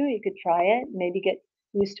listen to. You could try it, maybe get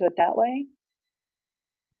used to it that way.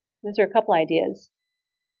 Those are a couple ideas.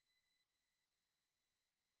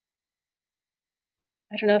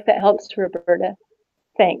 I don't know if that helps to Roberta.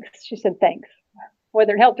 Thanks. She said thanks.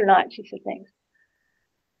 Whether it helped or not, she said thanks.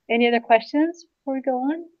 Any other questions before we go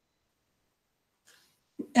on?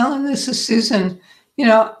 Ellen, this is Susan. You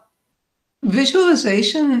know,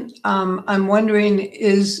 visualization, I'm wondering,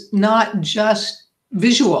 is not just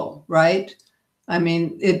visual, right? I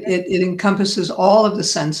mean, it encompasses all of the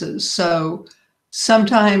senses. So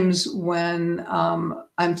sometimes when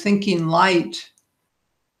I'm thinking light,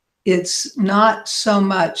 it's not so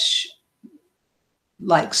much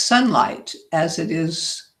like sunlight as it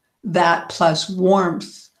is that plus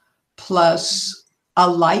warmth plus a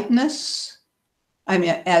lightness. I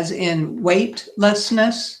mean, as in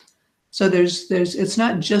weightlessness. So it's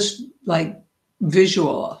not just like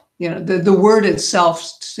visual, you know, the word itself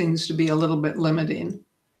seems to be a little bit limiting.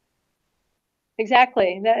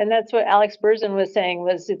 Exactly. And that's what Alex Berzin was saying,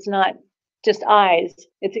 was it's not just eyes,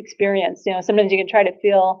 it's experience. You know, sometimes you can try to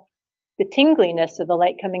feel the tingliness of the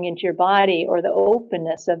light coming into your body, or the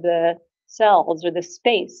openness of the cells, or the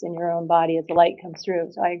space in your own body as the light comes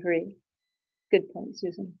through. So I agree. Good point,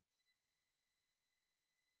 Susan.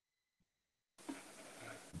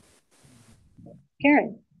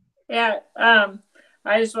 Karen. Yeah,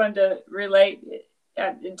 I just wanted to relate,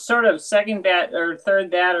 sort of second that or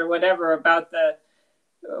third that or whatever about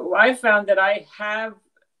I found that I have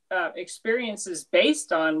experiences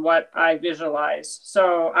based on what I visualize.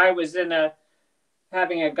 So I was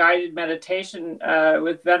having a guided meditation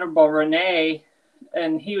with Venerable Rene,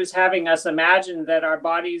 and he was having us imagine that our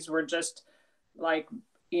bodies were just like,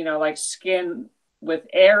 you know, like skin with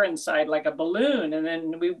air inside, like a balloon. And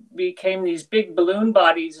then we became these big balloon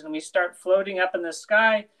bodies, and we start floating up in the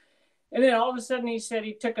sky. And then all of a sudden he said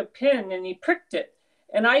he took a pin and he pricked it.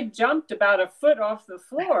 And I jumped about a foot off the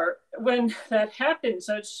floor when that happened.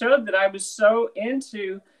 So it showed that I was so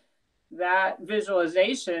into that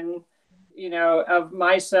visualization, you know, of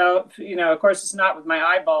myself. You know, of course, it's not with my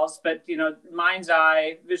eyeballs, but, you know, mind's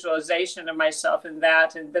eye visualization of myself in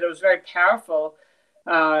that. And that it was very powerful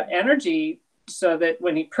energy, so that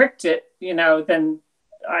when he pricked it, you know, then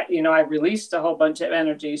I released a whole bunch of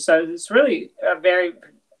energy. So it's really a very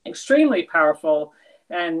extremely powerful.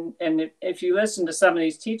 And if you listen to some of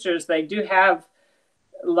these teachers, they do have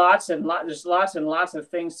there's lots and lots of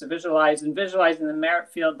things to visualize, and visualizing the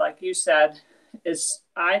merit field, like you said,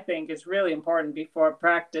 I think is really important before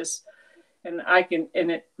practice. And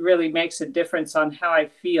it really makes a difference on how I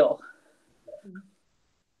feel.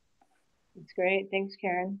 That's great. Thanks,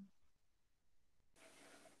 Karen.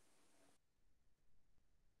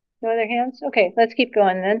 No other hands? Okay, let's keep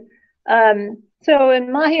going then. So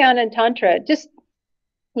in Mahayana and Tantra, just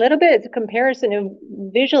a little bit of comparison of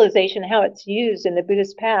visualization, how it's used in the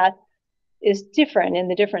Buddhist path is different in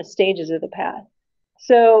the different stages of the path.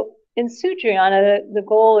 So in Sutrayana, the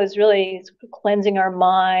goal is really cleansing our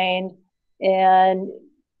mind and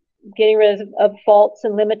getting rid of faults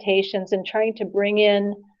and limitations, and trying to bring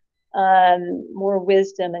in more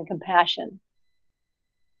wisdom and compassion.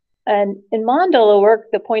 And in mandala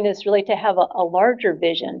work, the point is really to have a larger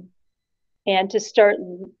vision and to start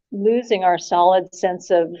losing our solid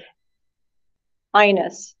sense of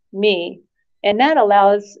I-ness, me. And that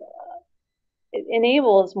it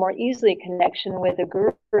enables more easily connection with a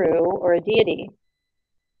guru or a deity.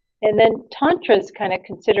 And then Tantra is kind of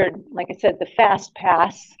considered, like I said, the fast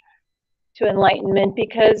pass to enlightenment,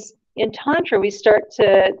 because in Tantra we start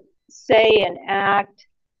to say and act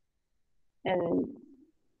and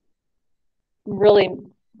really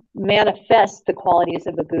manifest the qualities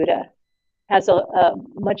of a Buddha. Has a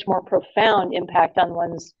much more profound impact on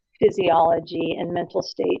one's physiology and mental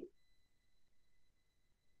state.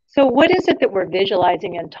 So what is it that we're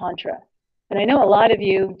visualizing in Tantra? And I know a lot of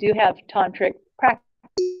you do have tantric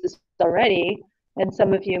practices already, and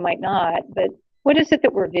some of you might not, but what is it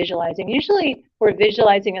that we're visualizing? Usually we're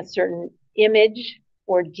visualizing a certain image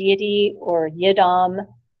or deity or yidam,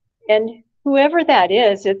 and whoever that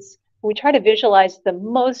is, we try to visualize the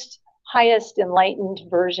most highest enlightened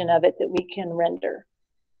version of it that we can render.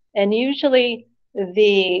 And usually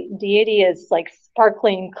the deity is like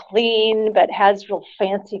sparkling clean, but has real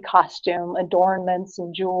fancy costume, adornments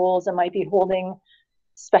and jewels, and might be holding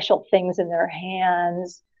special things in their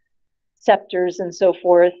hands, scepters and so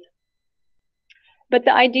forth. But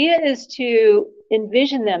the idea is to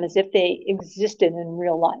envision them as if they existed in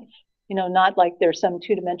real life, not like they're some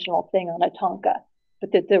two-dimensional thing on a thangka,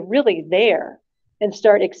 but that they're really there, and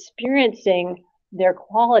start experiencing their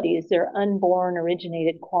qualities, their unborn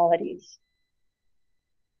originated qualities.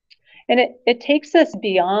 And it takes us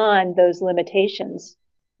beyond those limitations.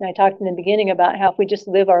 And I talked in the beginning about how if we just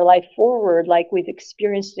live our life forward like we've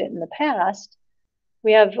experienced it in the past,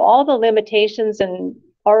 we have all the limitations and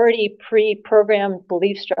already pre-programmed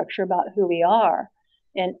belief structure about who we are.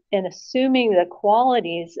 And assuming the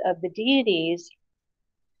qualities of the deities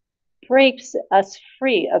breaks us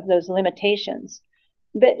free of those limitations.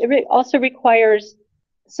 But it also requires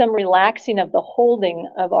some relaxing of the holding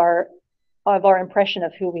of our impression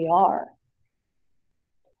of who we are.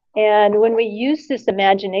 And when we use this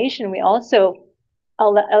imagination, we also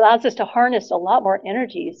allows us to harness a lot more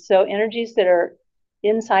energies. So energies that are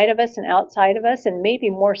inside of us and outside of us, and maybe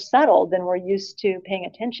more subtle than we're used to paying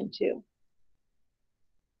attention to.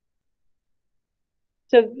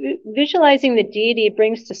 So visualizing the deity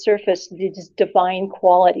brings to surface these divine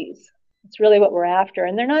qualities. It's really what we're after.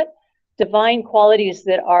 And they're not divine qualities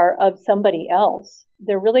that are of somebody else.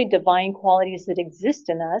 They're really divine qualities that exist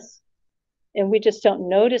in us. And we just don't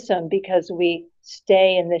notice them because we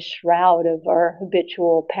stay in this shroud of our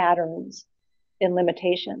habitual patterns and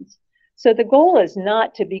limitations. So the goal is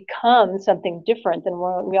not to become something different than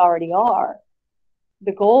what we already are.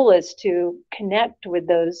 The goal is to connect with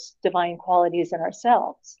those divine qualities in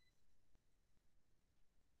ourselves.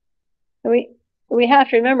 We have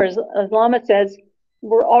to remember, as Lama says,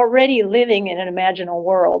 we're already living in an imaginal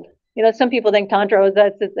world. Some people think Tantra,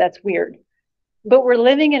 that's weird. But we're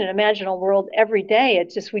living in an imaginal world every day.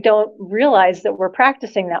 It's just we don't realize that we're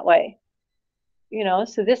practicing that way.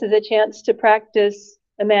 So this is a chance to practice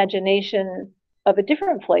imagination of a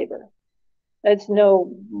different flavor. It's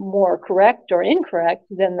no more correct or incorrect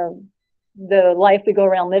than the life we go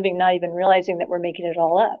around living, not even realizing that we're making it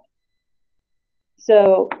all up.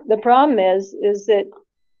 So the problem is that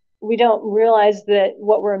we don't realize that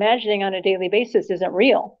what we're imagining on a daily basis isn't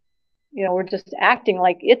real. We're just acting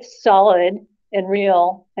like it's solid and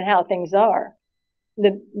real and how things are.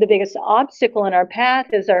 The biggest obstacle in our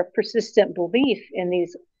path is our persistent belief in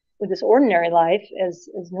this ordinary life as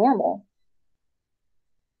normal.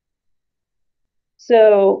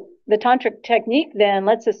 So the tantric technique then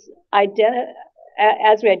lets us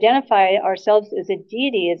as we identify ourselves as a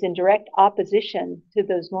deity, is in direct opposition to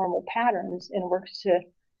those normal patterns and works to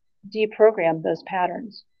deprogram those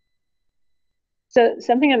patterns. So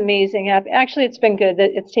something amazing happened. Actually, it's been good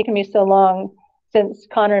that it's taken me so long since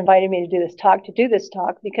Connor invited me to do this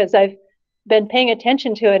talk, because I've been paying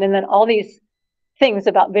attention to it, and then all these things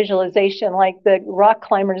about visualization, like the rock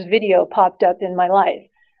climbers video, popped up in my life.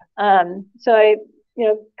 So I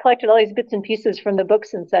collected all these bits and pieces from the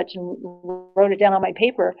books and such and wrote it down on my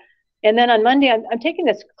paper. And then on Monday, I'm taking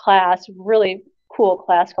this class, really cool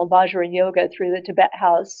class called Vajrayana Yoga through the Tibet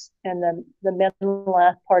House and the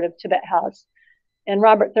Menla part of Tibet House. And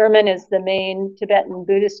Robert Thurman is the main Tibetan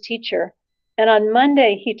Buddhist teacher. And on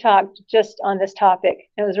Monday, he talked just on this topic.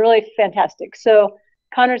 It was really fantastic. So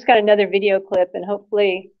Connor's got another video clip, and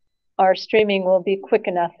hopefully our streaming will be quick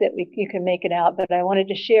enough that you can make it out. But I wanted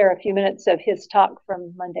to share a few minutes of his talk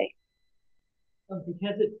from Monday.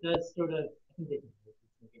 Because it does sort of,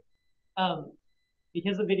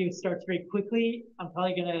 because the video starts very quickly, I'm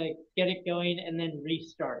probably going to get it going and then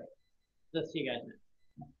restart it. Just so you guys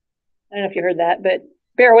know. I don't know if you heard that, but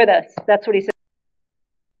bear with us. That's what he said.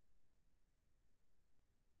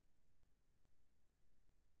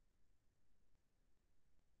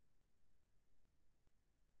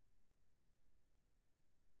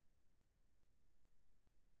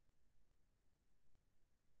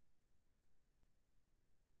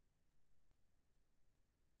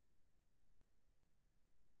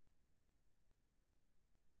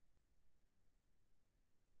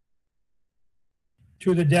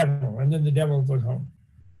 to the devil, and then the devil goes home.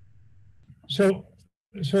 So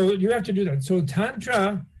you have to do that. So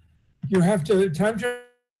Tantra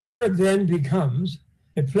then becomes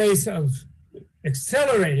a place of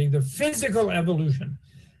accelerating the physical evolution,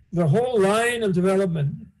 the whole line of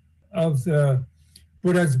development of the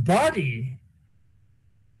Buddha's body,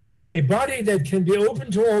 a body that can be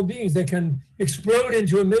open to all beings, that can explode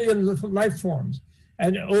into a million life forms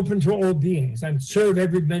and open to all beings and serve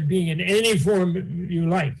every being in any form you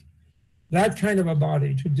like. That kind of a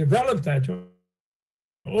body, to develop that,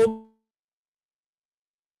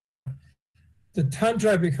 the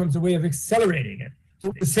Tantra becomes a way of accelerating it.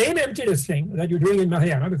 So the same emptiness thing that you're doing in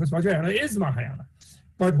Mahayana, because Vajrayana is Mahayana,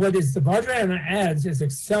 but what is the Vajrayana adds is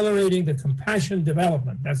accelerating the compassion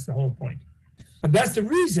development. That's the whole point. And that's the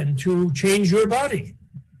reason to change your body.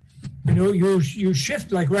 You know, you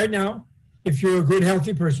shift, like right now, if you're a good,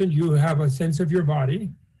 healthy person, you have a sense of your body,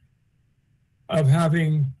 of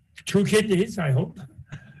having 2 kidneys, I hope,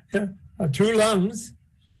 2 lungs.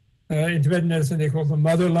 In Tibetan medicine, they call the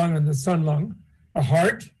mother lung and the son lung, a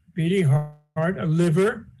heart, beating heart, a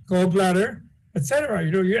liver, gallbladder, etc.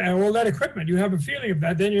 You know, you have all that equipment. You have a feeling of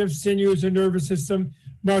that. Then you have sinews, a nervous system,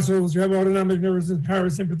 muscles. You have autonomic nervous system,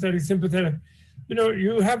 parasympathetic, sympathetic. You know,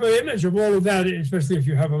 you have an image of all of that, especially if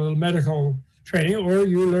you have a little medical training, or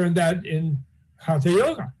you learn that in Hatha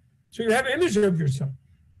Yoga. So you have an image of yourself.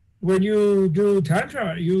 When you do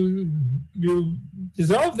Tantra, you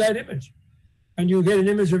dissolve that image, and you get an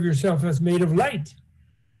image of yourself as made of light,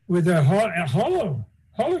 with a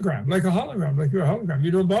hologram, like you're a hologram.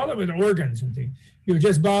 You don't bother with organs and things. You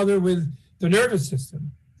just bother with the nervous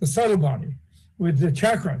system, the subtle body, with the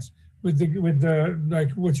chakras, with the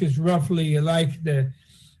like, which is roughly like the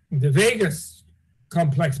vagus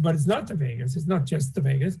complex, but it's not the vagus. It's not just the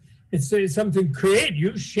vagus. It's something create.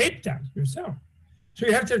 You shape that yourself. So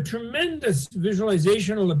you have to have tremendous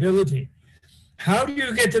visualizational ability. How do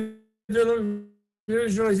you get the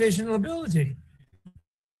visualizational ability?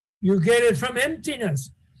 You get it from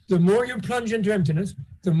emptiness. The more you plunge into emptiness,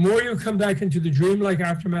 the more you come back into the dreamlike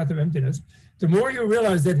aftermath of emptiness, the more you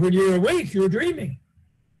realize that when you're awake, you're dreaming.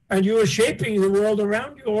 And you are shaping the world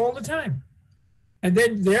around you all the time. And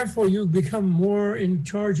then, therefore, you become more in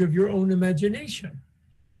charge of your own imagination.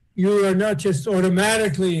 You are not just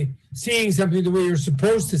automatically seeing something the way you're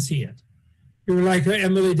supposed to see it. You're like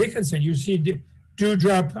Emily Dickinson. You see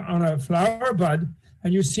dewdrop on a flower bud,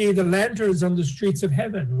 and you see the lanterns on the streets of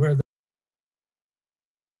heaven, where the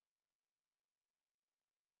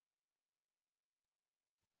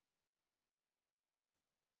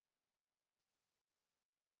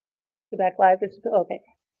Go back live. Okay.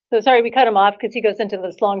 So sorry, we cut him off because he goes into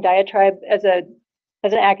this long diatribe as an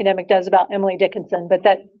academic does about Emily Dickinson, but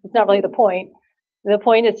that's not really the point. The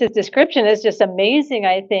point is his description is just amazing,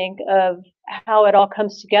 I think, of how it all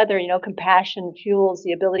comes together. You know, compassion fuels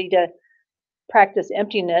the ability to practice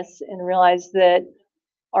emptiness and realize that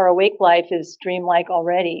our awake life is dreamlike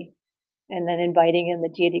already, and then inviting in the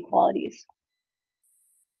deity qualities.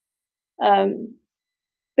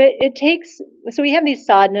 But it takes, so we have these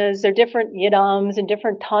sadhanas, they're different yidams and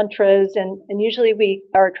different tantras, and usually we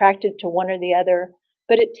are attracted to one or the other,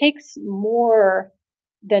 but it takes more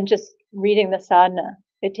than just reading the sadhana.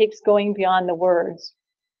 It takes going beyond the words,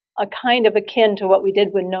 a kind of akin to what we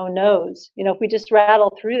did with no nose. You know, if we just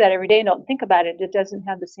rattle through that every day and don't think about it, it doesn't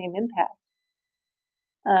have the same impact.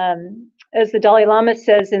 As the Dalai Lama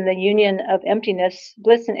says in the Union of Emptiness,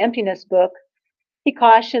 Bliss and Emptiness book, he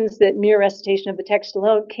cautions that mere recitation of the text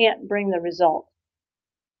alone can't bring the result.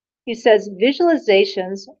 He says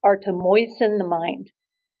visualizations are to moisten the mind,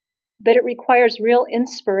 but it requires real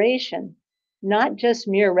inspiration, not just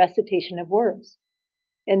mere recitation of words.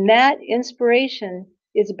 And that inspiration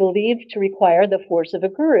is believed to require the force of a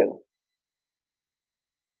guru.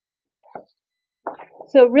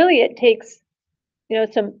 So really it takes, you know,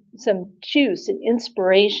 some juice and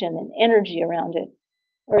inspiration and energy around it.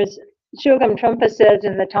 Or as Shogam Trungpa says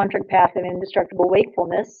in the Tantric Path of Indestructible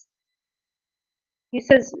Wakefulness, he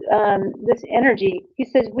says this energy, he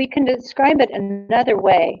says we can describe it another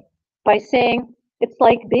way by saying it's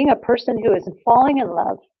like being a person who is falling in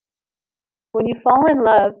love. When you fall in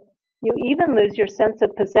love, you even lose your sense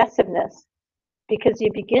of possessiveness because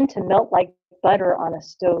you begin to melt like butter on a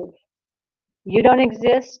stove. You don't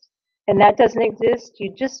exist, and that doesn't exist,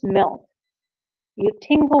 you just melt. You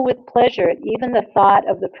tingle with pleasure at even the thought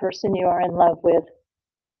of the person you are in love with.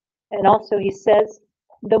 And also he says,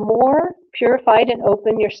 the more purified and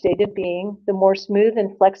open your state of being, the more smooth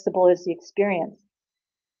and flexible is the experience.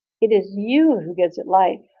 It is you who gives it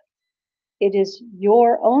life. It is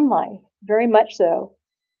your own life, very much so.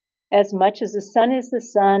 As much as the sun is the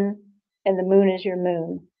sun, and the moon is your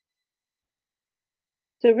moon.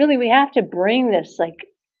 So really we have to bring this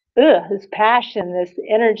this passion, this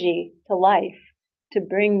energy to life, to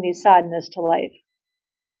bring the sadhanas to life.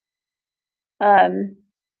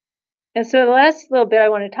 And so the last little bit I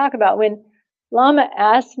want to talk about, when Lama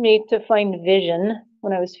asked me to find vision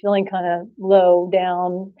when I was feeling kind of low,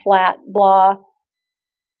 down, flat, blah,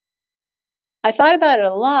 I thought about it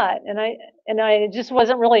a lot, and it just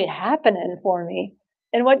wasn't really happening for me.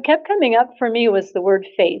 And what kept coming up for me was the word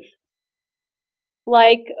faith.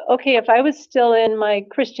 Like, okay, if I was still in my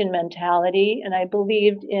Christian mentality and I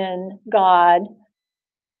believed in God,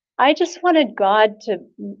 I just wanted God to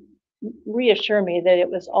reassure me that it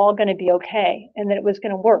was all going to be okay and that it was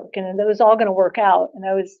going to work and that it was all going to work out. And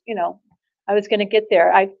I was going to get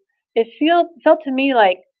there. It felt to me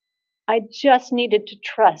like I just needed to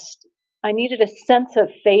trust. I needed a sense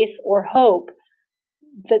of faith or hope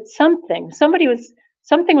that something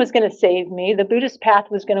was going to save me. The Buddhist path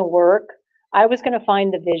was going to work. I was going to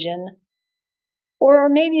find the vision. Or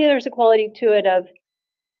maybe there's a quality to it of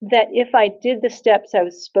that if I did the steps I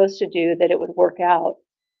was supposed to do, that it would work out,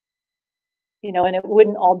 and it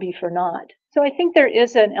wouldn't all be for naught. So I think there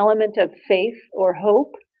is an element of faith or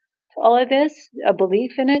hope to all of this, a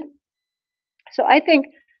belief in it. So I think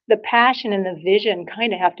the passion and the vision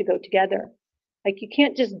kind of have to go together. Like you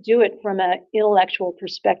can't just do it from an intellectual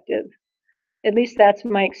perspective. At least that's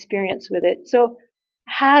my experience with it. So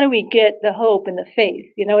how do we get the hope and the faith?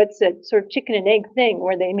 It's a sort of chicken and egg thing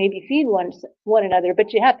where they maybe feed one another,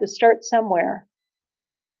 but you have to start somewhere.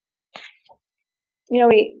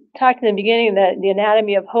 We talked in the beginning the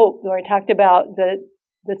anatomy of hope, where I talked about the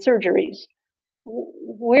surgeries.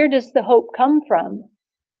 Where does the hope come from?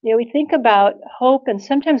 We think about hope, and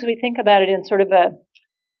sometimes we think about it in sort of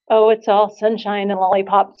it's all sunshine and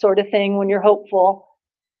lollipop sort of thing when you're hopeful.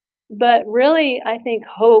 But really, I think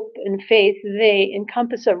hope and faith, they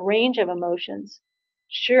encompass a range of emotions.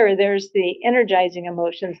 Sure, there's the energizing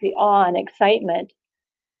emotions, the awe and excitement.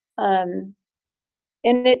 And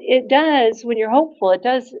it does, when you're hopeful, it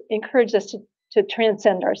does encourage us to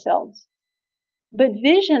transcend ourselves. But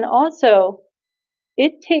vision also,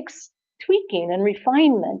 it takes tweaking and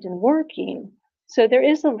refinement and working. So there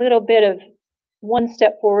is a little bit of one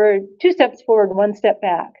step forward, two steps forward, one step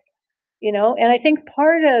back, and I think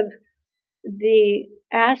part of the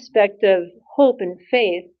aspect of hope and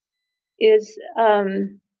faith is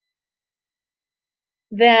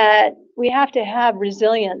that we have to have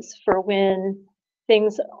resilience for when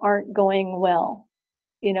things aren't going well,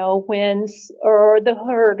 when, or the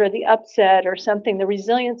hurt or the upset or something, the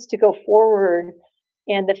resilience to go forward,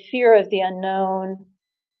 and the fear of the unknown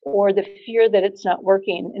or the fear that it's not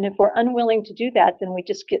working. And if we're unwilling to do that, then we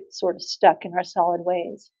just get sort of stuck in our solid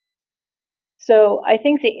ways. So I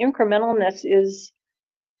think the incrementalness is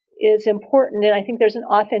important, and I think there's an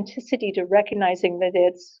authenticity to recognizing that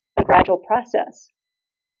it's a gradual process,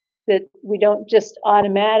 that we don't just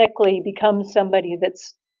automatically become somebody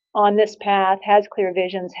that's on this path, has clear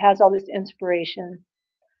visions, has all this inspiration.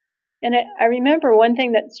 And I remember one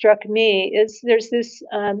thing that struck me is there's this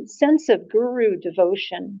sense of guru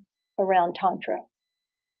devotion around Tantra.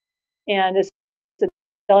 And as the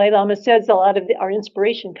Dalai Lama says, a lot of our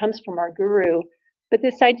inspiration comes from our guru. But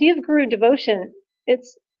this idea of guru devotion,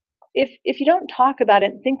 it's if you don't talk about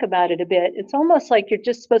it and think about it a bit, it's almost like you're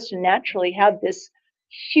just supposed to naturally have this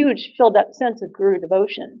huge filled up sense of guru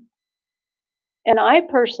devotion. And I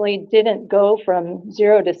personally didn't go from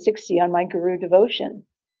 0 to 60 on my guru devotion.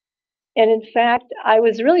 And in fact, I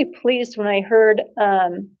was really pleased when I heard a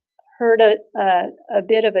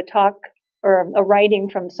bit of a talk or a writing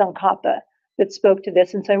from Tsongkhapa that spoke to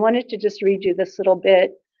this. And so I wanted to just read you this little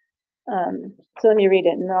bit. So let me read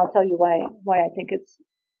it, and then I'll tell you why I think it's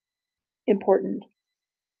important.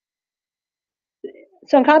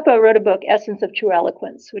 Tsongkhapa wrote a book, Essence of True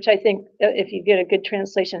Eloquence, which I think, if you get a good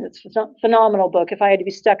translation, it's a phenomenal book. If I had to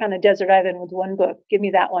be stuck on a desert island with one book, give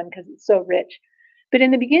me that one, because it's so rich. But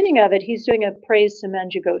in the beginning of it, he's doing a praise to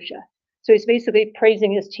Manjughosha. So he's basically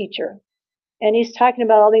praising his teacher. And he's talking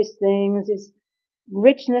about all these things, his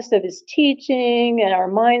richness of his teaching, and our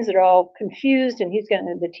minds that are all confused, and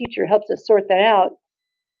the teacher helps us sort that out.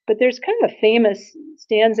 But there's kind of a famous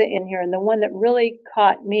stanza in here, and the one that really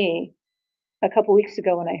caught me a couple weeks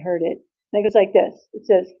ago when I heard it. And it goes like this. It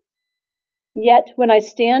says, "Yet when I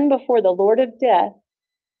stand before the Lord of Death,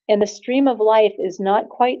 and the stream of life is not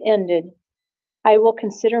quite ended, I will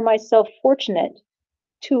consider myself fortunate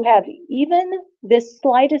to have even this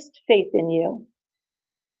slightest faith in you."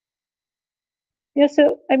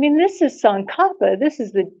 So, I mean, this is Tsongkhapa. This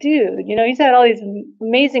is the dude. He's had all these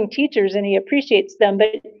amazing teachers and he appreciates them,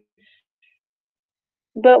 but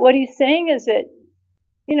But what he's saying is that,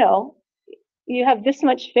 you know, you have this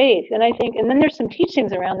much faith. And I think, and then there's some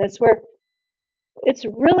teachings around this where it's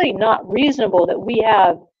really not reasonable that we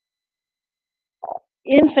have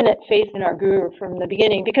infinite faith in our guru from the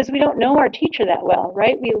beginning, because we don't know our teacher that well,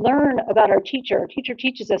 right? We learn about our teacher. Our teacher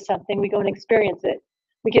teaches us something, we go and experience it.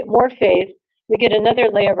 We get more faith, we get another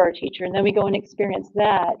layer of our teacher, and then we go and experience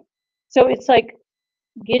that. So it's like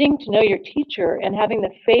getting to know your teacher and having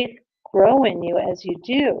the faith grow in you as you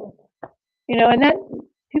do. You know, and that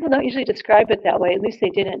people don't usually describe it that way, at least they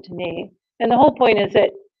didn't to me. And the whole point is that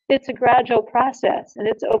it's a gradual process, and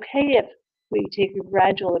it's okay if we take a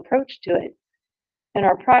gradual approach to it, and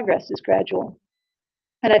our progress is gradual.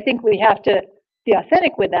 And I think we have to be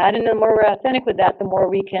authentic with that, and the more we're authentic with that, the more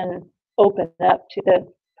we can open up to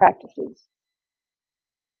the practices.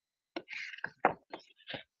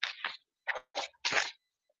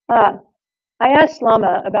 I asked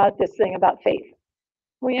Lama about this thing about faith.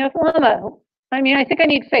 Well, you know, Lama, I mean, I think I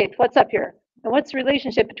need faith. What's up here? And what's the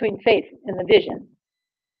relationship between faith and the vision?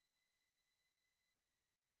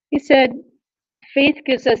 He said, faith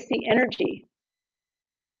gives us the energy.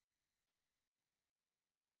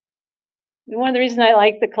 One of the reasons I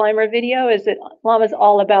like the climber video is that Lama's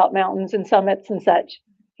all about mountains and summits and such.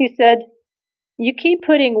 He said, you keep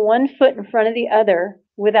putting one foot in front of the other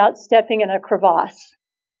without stepping in a crevasse.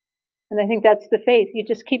 And I think that's the faith. You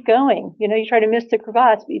just keep going. You know, you try to miss the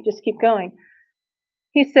crevasse, but you just keep going.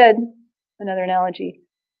 He said, another analogy,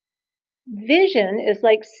 vision is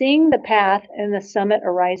like seeing the path and the summit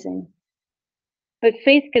arising. But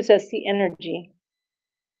faith gives us the energy.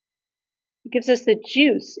 It gives us the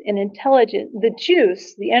juice and intelligence. The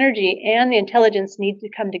juice, the energy, and the intelligence need to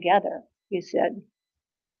come together, he said.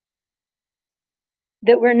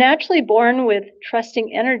 That we're naturally born with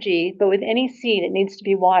trusting energy, but with any seed, it needs to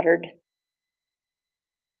be watered.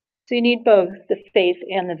 So you need both the faith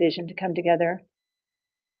and the vision to come together.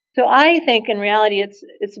 So I think in reality,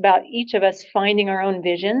 it's about each of us finding our own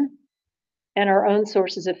vision and our own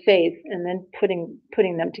sources of faith, and then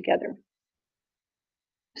putting them together.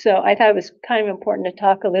 So I thought it was kind of important to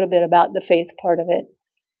talk a little bit about the faith part of it.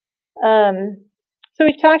 So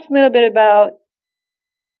we've talked a little bit about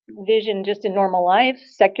vision just in normal life,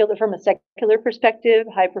 from a secular perspective,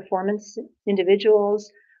 high performance individuals,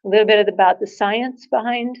 a little bit about the science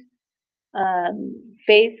behind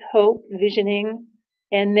faith, hope, visioning,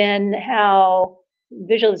 and then how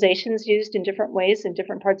visualization is used in different ways in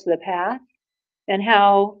different parts of the path, and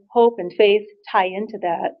how hope and faith tie into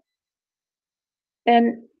that.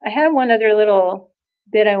 And I have one other little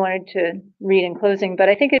bit I wanted to read in closing, but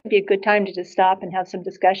I think it'd be a good time to just stop and have some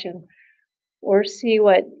discussion, or see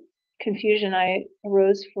what confusion I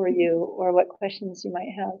arose for you, or what questions you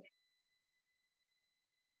might have.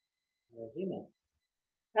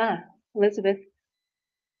 Elizabeth.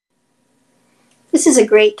 This is a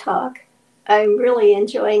great talk. I'm really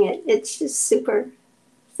enjoying it. It's just super.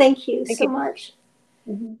 Thank you so much.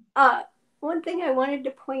 Mm-hmm. One thing I wanted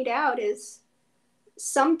to point out is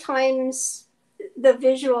sometimes the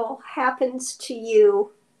visual happens to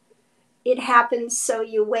you. It happens so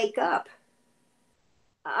you wake up.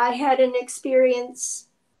 I had an experience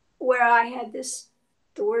where I had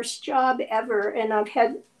the worst job ever, and I've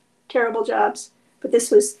had terrible jobs, but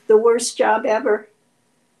this was the worst job ever.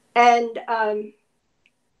 And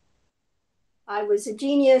I was a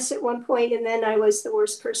genius at one point, and then I was the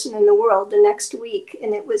worst person in the world the next week,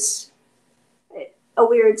 and it was a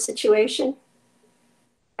weird situation.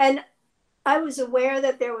 And I was aware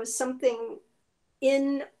that there was something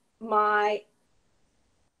in my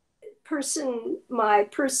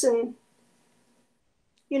person,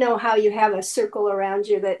 you know how you have a circle around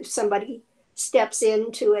you that if somebody steps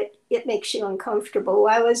into it, it makes you uncomfortable.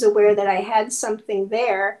 I was aware that I had something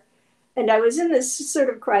there, and I was in this sort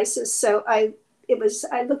of crisis. So I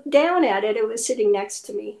looked down at it. It was sitting next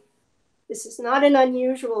to me. This is not an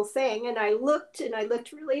unusual thing. And I looked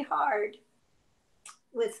really hard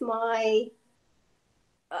with my,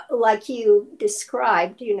 like you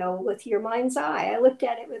described, you know, with your mind's eye. I looked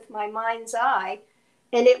at it with my mind's eye,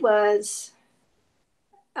 and it was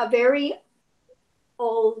a very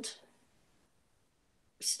old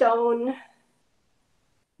stone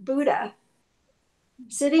Buddha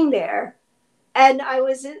sitting there. And I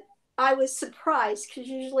was surprised, because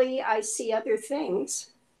usually I see other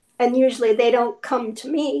things and usually they don't come to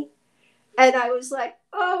me. And I was like,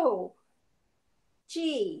 oh,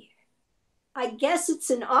 gee, I guess it's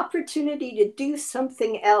an opportunity to do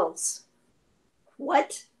something else.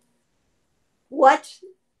 What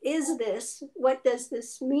is this? What does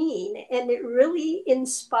this mean? And it really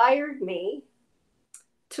inspired me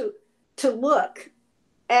to look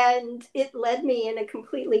And it led me in a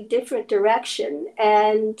completely different direction.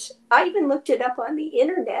 And I even looked it up on the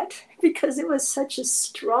internet because it was such a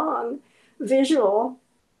strong visual.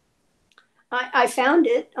 I found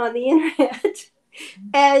it on the internet,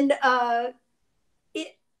 and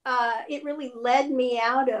it really led me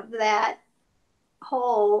out of that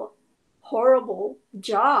whole horrible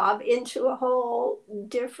job into a whole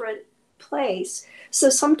different place. So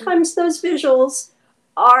sometimes those visuals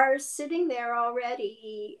are sitting there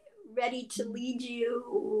already, ready to lead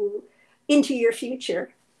you into your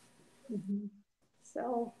future. Mm-hmm.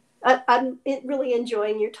 So I'm really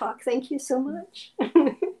enjoying your talk. Thank you so much.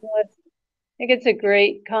 I think it's a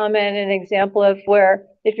great comment and example of where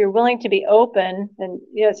if you're willing to be open, and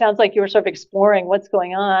it sounds like you were sort of exploring what's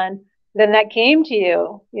going on, then that came to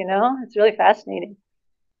you. It's really fascinating.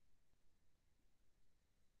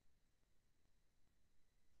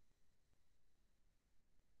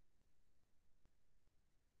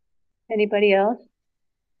 Anybody else?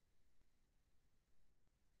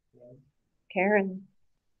 Karen.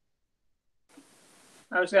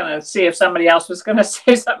 I was going to see if somebody else was going to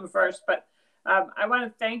say something first, but I want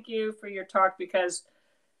to thank you for your talk, because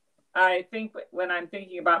I think when I'm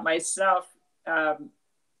thinking about myself,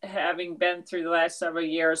 having been through the last several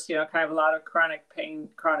years, kind of a lot of chronic pain,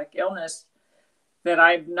 chronic illness, that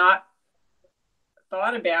I've not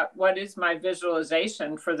thought about what is my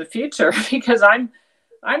visualization for the future, because I'm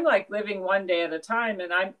like living one day at a time,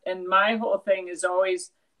 and my whole thing is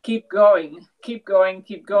always keep going, keep going,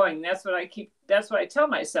 keep going. That's what I tell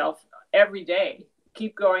myself every day.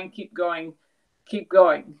 Keep going, keep going, keep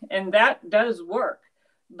going. And that does work.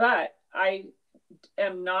 But I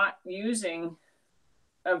am not using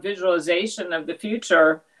a visualization of the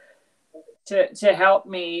future to help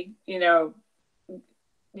me,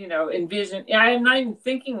 envision. I am not even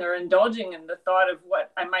thinking or indulging in the thought of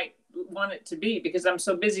what I might want it to be, because I'm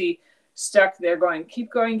so busy stuck there going,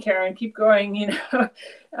 keep going, Karen, keep going,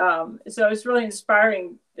 so it's really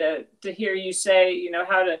inspiring to hear you say,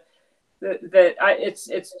 how to,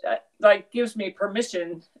 it's like gives me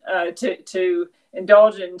permission to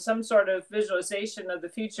indulge in some sort of visualization of the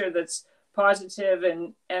future that's positive,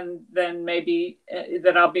 and then maybe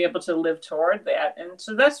that I'll be able to live toward that. And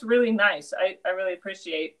so that's really nice. I really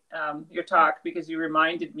appreciate your talk, because you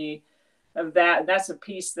reminded me of that. That's a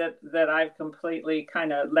piece that I've completely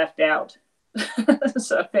kind of left out.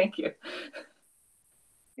 So thank you.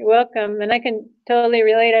 You're welcome. And I can totally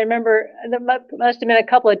relate. I remember there must have been a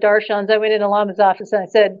couple of darshans. I went into Lama's office and I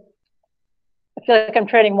said, I feel like I'm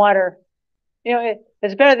treading water.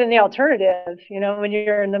 It's better than the alternative. When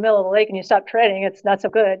you're in the middle of the lake and you stop treading, it's not so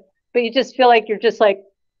good. But you just feel like you're just like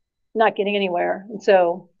not getting anywhere. And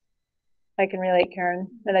so I can relate, Karen.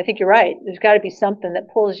 And I think you're right. There's got to be something that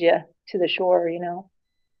pulls you to the shore, Yeah.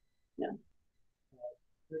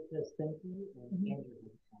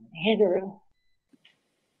 Andrew.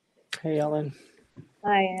 Hey, Ellen.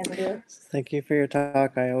 Hi, Andrew. Thank you for your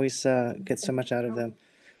talk. I always get so much out of them.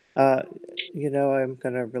 I'm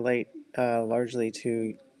going to relate largely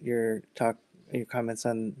to your comments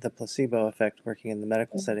on the placebo effect working in the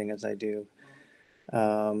medical setting as I do.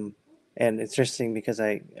 And it's interesting because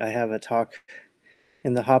I have a talk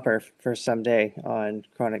in the hopper for someday on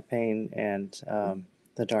chronic pain and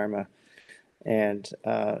the Dharma. And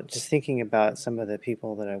just thinking about some of the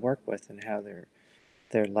people that I work with and how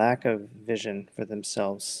their lack of vision for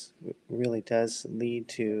themselves really does lead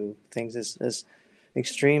to things as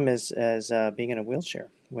extreme as being in a wheelchair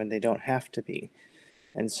when they don't have to be.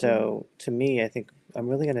 And so to me, I think I'm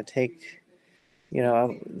really going to take,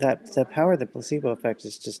 that the power of the placebo effect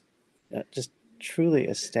is just truly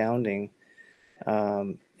astounding.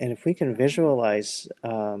 And if we can visualize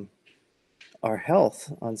our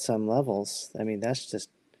health on some levels, I mean,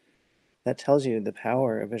 that tells you the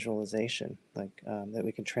power of visualization, like that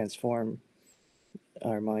we can transform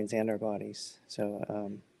our minds and our bodies.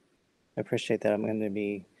 So I appreciate that. I'm going to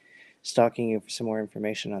be stalking you for some more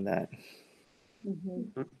information on that.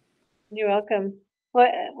 Mm-hmm. You're welcome.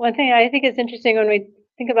 Well, one thing I think is interesting when we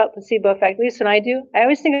think about placebo effect, at least when I do, I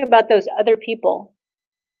always think about those other people.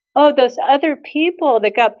 Oh, those other people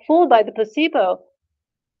that got fooled by the placebo.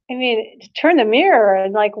 I mean, turn the mirror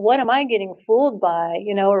and like, what am I getting fooled by,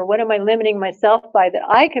 or what am I limiting myself by that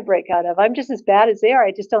I could break out of? I'm just as bad as they are.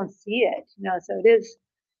 I just don't see it, so it is,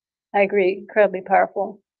 I agree, incredibly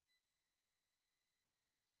powerful.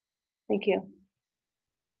 Thank you.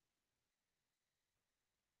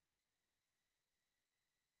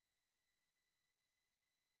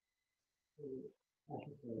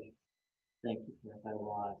 Thank you for that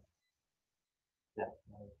lot. That's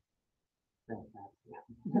fantastic.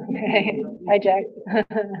 Okay. Hi, Jack.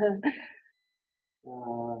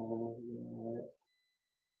 Morris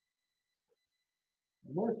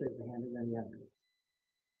raised the hand and then the other.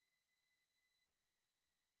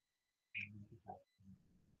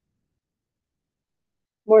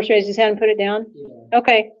 Morris raised his hand and put it down. Yeah.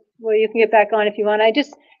 Okay. Well, you can get back on if you want. I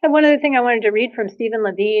just have one other thing I wanted to read from Stephen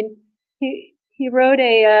Levine. He wrote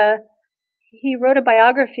a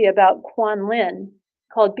biography about Kuan Lin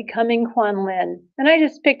called Becoming Kuan Lin. And I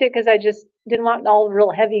just picked it because I just didn't want all the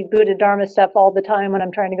real heavy Buddha Dharma stuff all the time when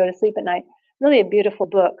I'm trying to go to sleep at night. Really a beautiful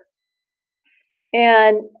book.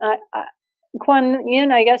 And Kuan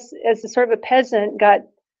Yin, I guess, as a sort of a peasant, got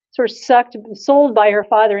sort of sold by her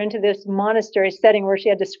father into this monastery setting where she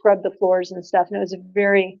had to scrub the floors and stuff. And it was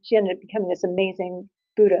she ended up becoming this amazing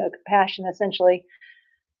Buddha, compassion, essentially.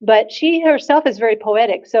 But she herself is very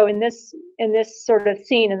poetic. So in this sort of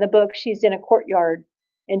scene in the book, she's in a courtyard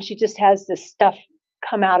and she just has this stuff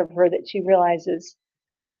come out of her that she realizes.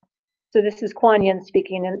 So this is Kuan Yin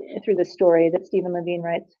speaking through the story that Stephen Levine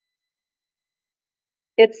writes.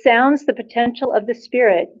 It sounds the potential of the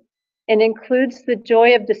spirit and includes the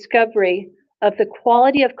joy of discovery of the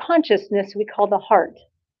quality of consciousness we call the heart.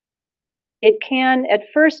 It can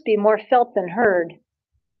at first be more felt than heard.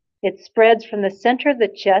 It spreads from the center of the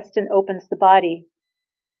chest and opens the body.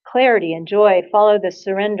 Clarity and joy follow the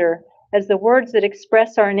surrender as the words that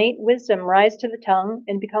express our innate wisdom rise to the tongue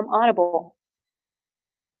and become audible.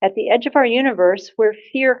 At the edge of our universe, where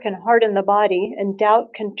fear can harden the body and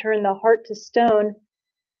doubt can turn the heart to stone,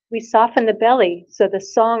 we soften the belly so the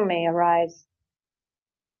song may arise.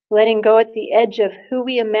 Letting go at the edge of who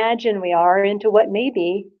we imagine we are into what may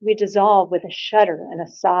be, we dissolve with a shudder and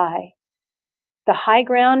a sigh. The high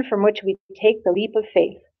ground from which we take the leap of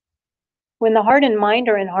faith. When the heart and mind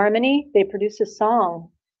are in harmony, they produce a song.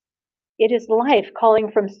 It is life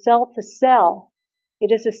calling from cell to cell.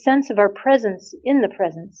 It is a sense of our presence in the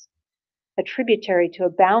presence, a tributary to a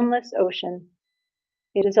boundless ocean.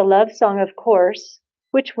 It is a love song, of course,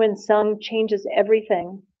 which when sung changes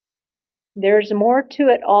everything. There's more to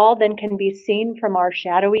it all than can be seen from our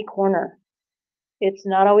shadowy corner. It's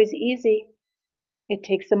not always easy. It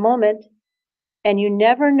takes a moment, and you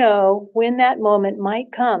never know when that moment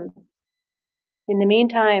might come. In the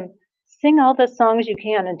meantime, sing all the songs you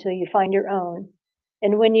can until you find your own.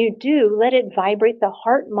 And when you do, let it vibrate the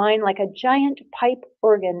heart-mind like a giant pipe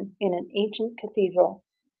organ in an ancient cathedral.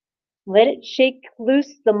 Let it shake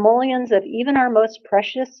loose the mullions of even our most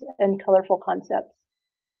precious and colorful concepts.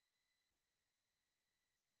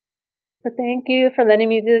 So thank you for letting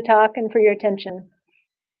me do the talk and for your attention.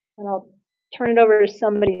 And I'll turn it over to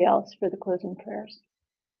somebody else for the closing prayers,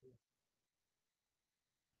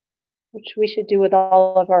 which we should do with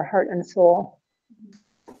all of our heart and soul.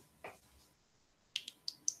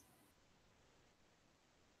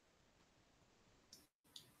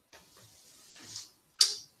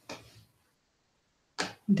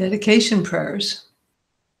 Dedication prayers.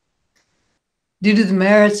 Due to the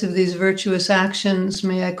merits of these virtuous actions,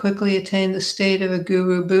 may I quickly attain the state of a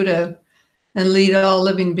Guru Buddha and lead all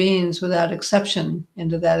living beings without exception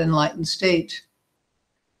into that enlightened state.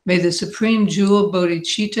 May the supreme jewel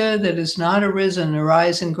bodhicitta that is not arisen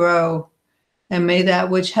arise and grow, and may that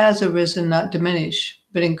which has arisen not diminish,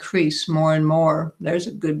 but increase more and more. There's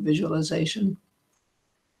a good visualization.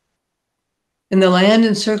 In the land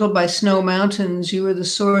encircled by snow mountains, you are the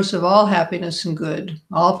source of all happiness and good.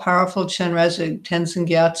 All-powerful Chenrezig Tenzin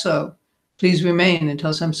Gyatso, please remain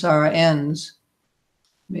until samsara ends.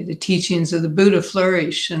 May the teachings of the Buddha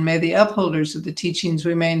flourish, and may the upholders of the teachings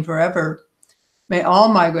remain forever. May all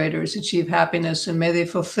migrators achieve happiness, and may they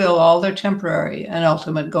fulfill all their temporary and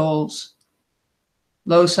ultimate goals.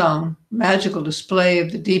 Losang, magical display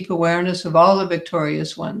of the deep awareness of all the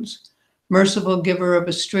victorious ones. Merciful giver of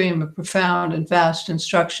a stream of profound and vast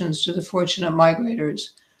instructions to the fortunate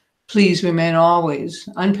migrators, please remain always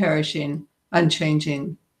unperishing,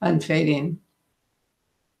 unchanging, unfading.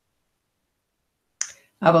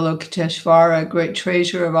 Avalokiteshvara, great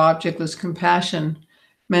treasure of objectless compassion.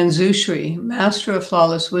 Manjushri, master of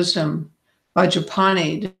flawless wisdom.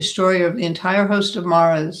 Vajrapani, destroyer of the entire host of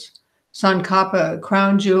Maras. Sankapa,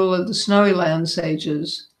 crown jewel of the snowy land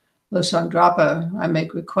sages. Losandrapa, I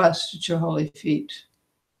make request at your holy feet.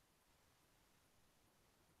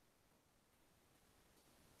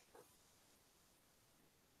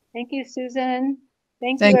 Thank you, Susan.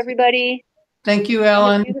 Thank you, everybody. Thank you,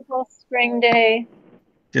 Ellen. Have a beautiful spring day.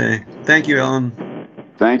 Okay. Thank you, Ellen.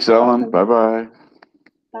 Thanks, Ellen. Bye-bye.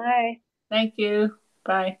 Bye. Thank you.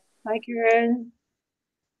 Bye. Bye, Karen.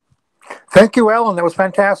 Thank you, Ellen. That was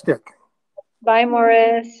fantastic. Bye,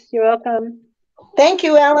 Morris. You're welcome. Thank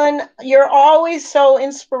you, Ellen. You're always so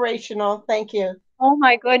inspirational. Thank you. Oh,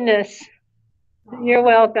 my goodness. You're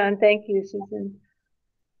welcome. Thank you, Susan.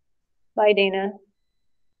 Bye, Dana.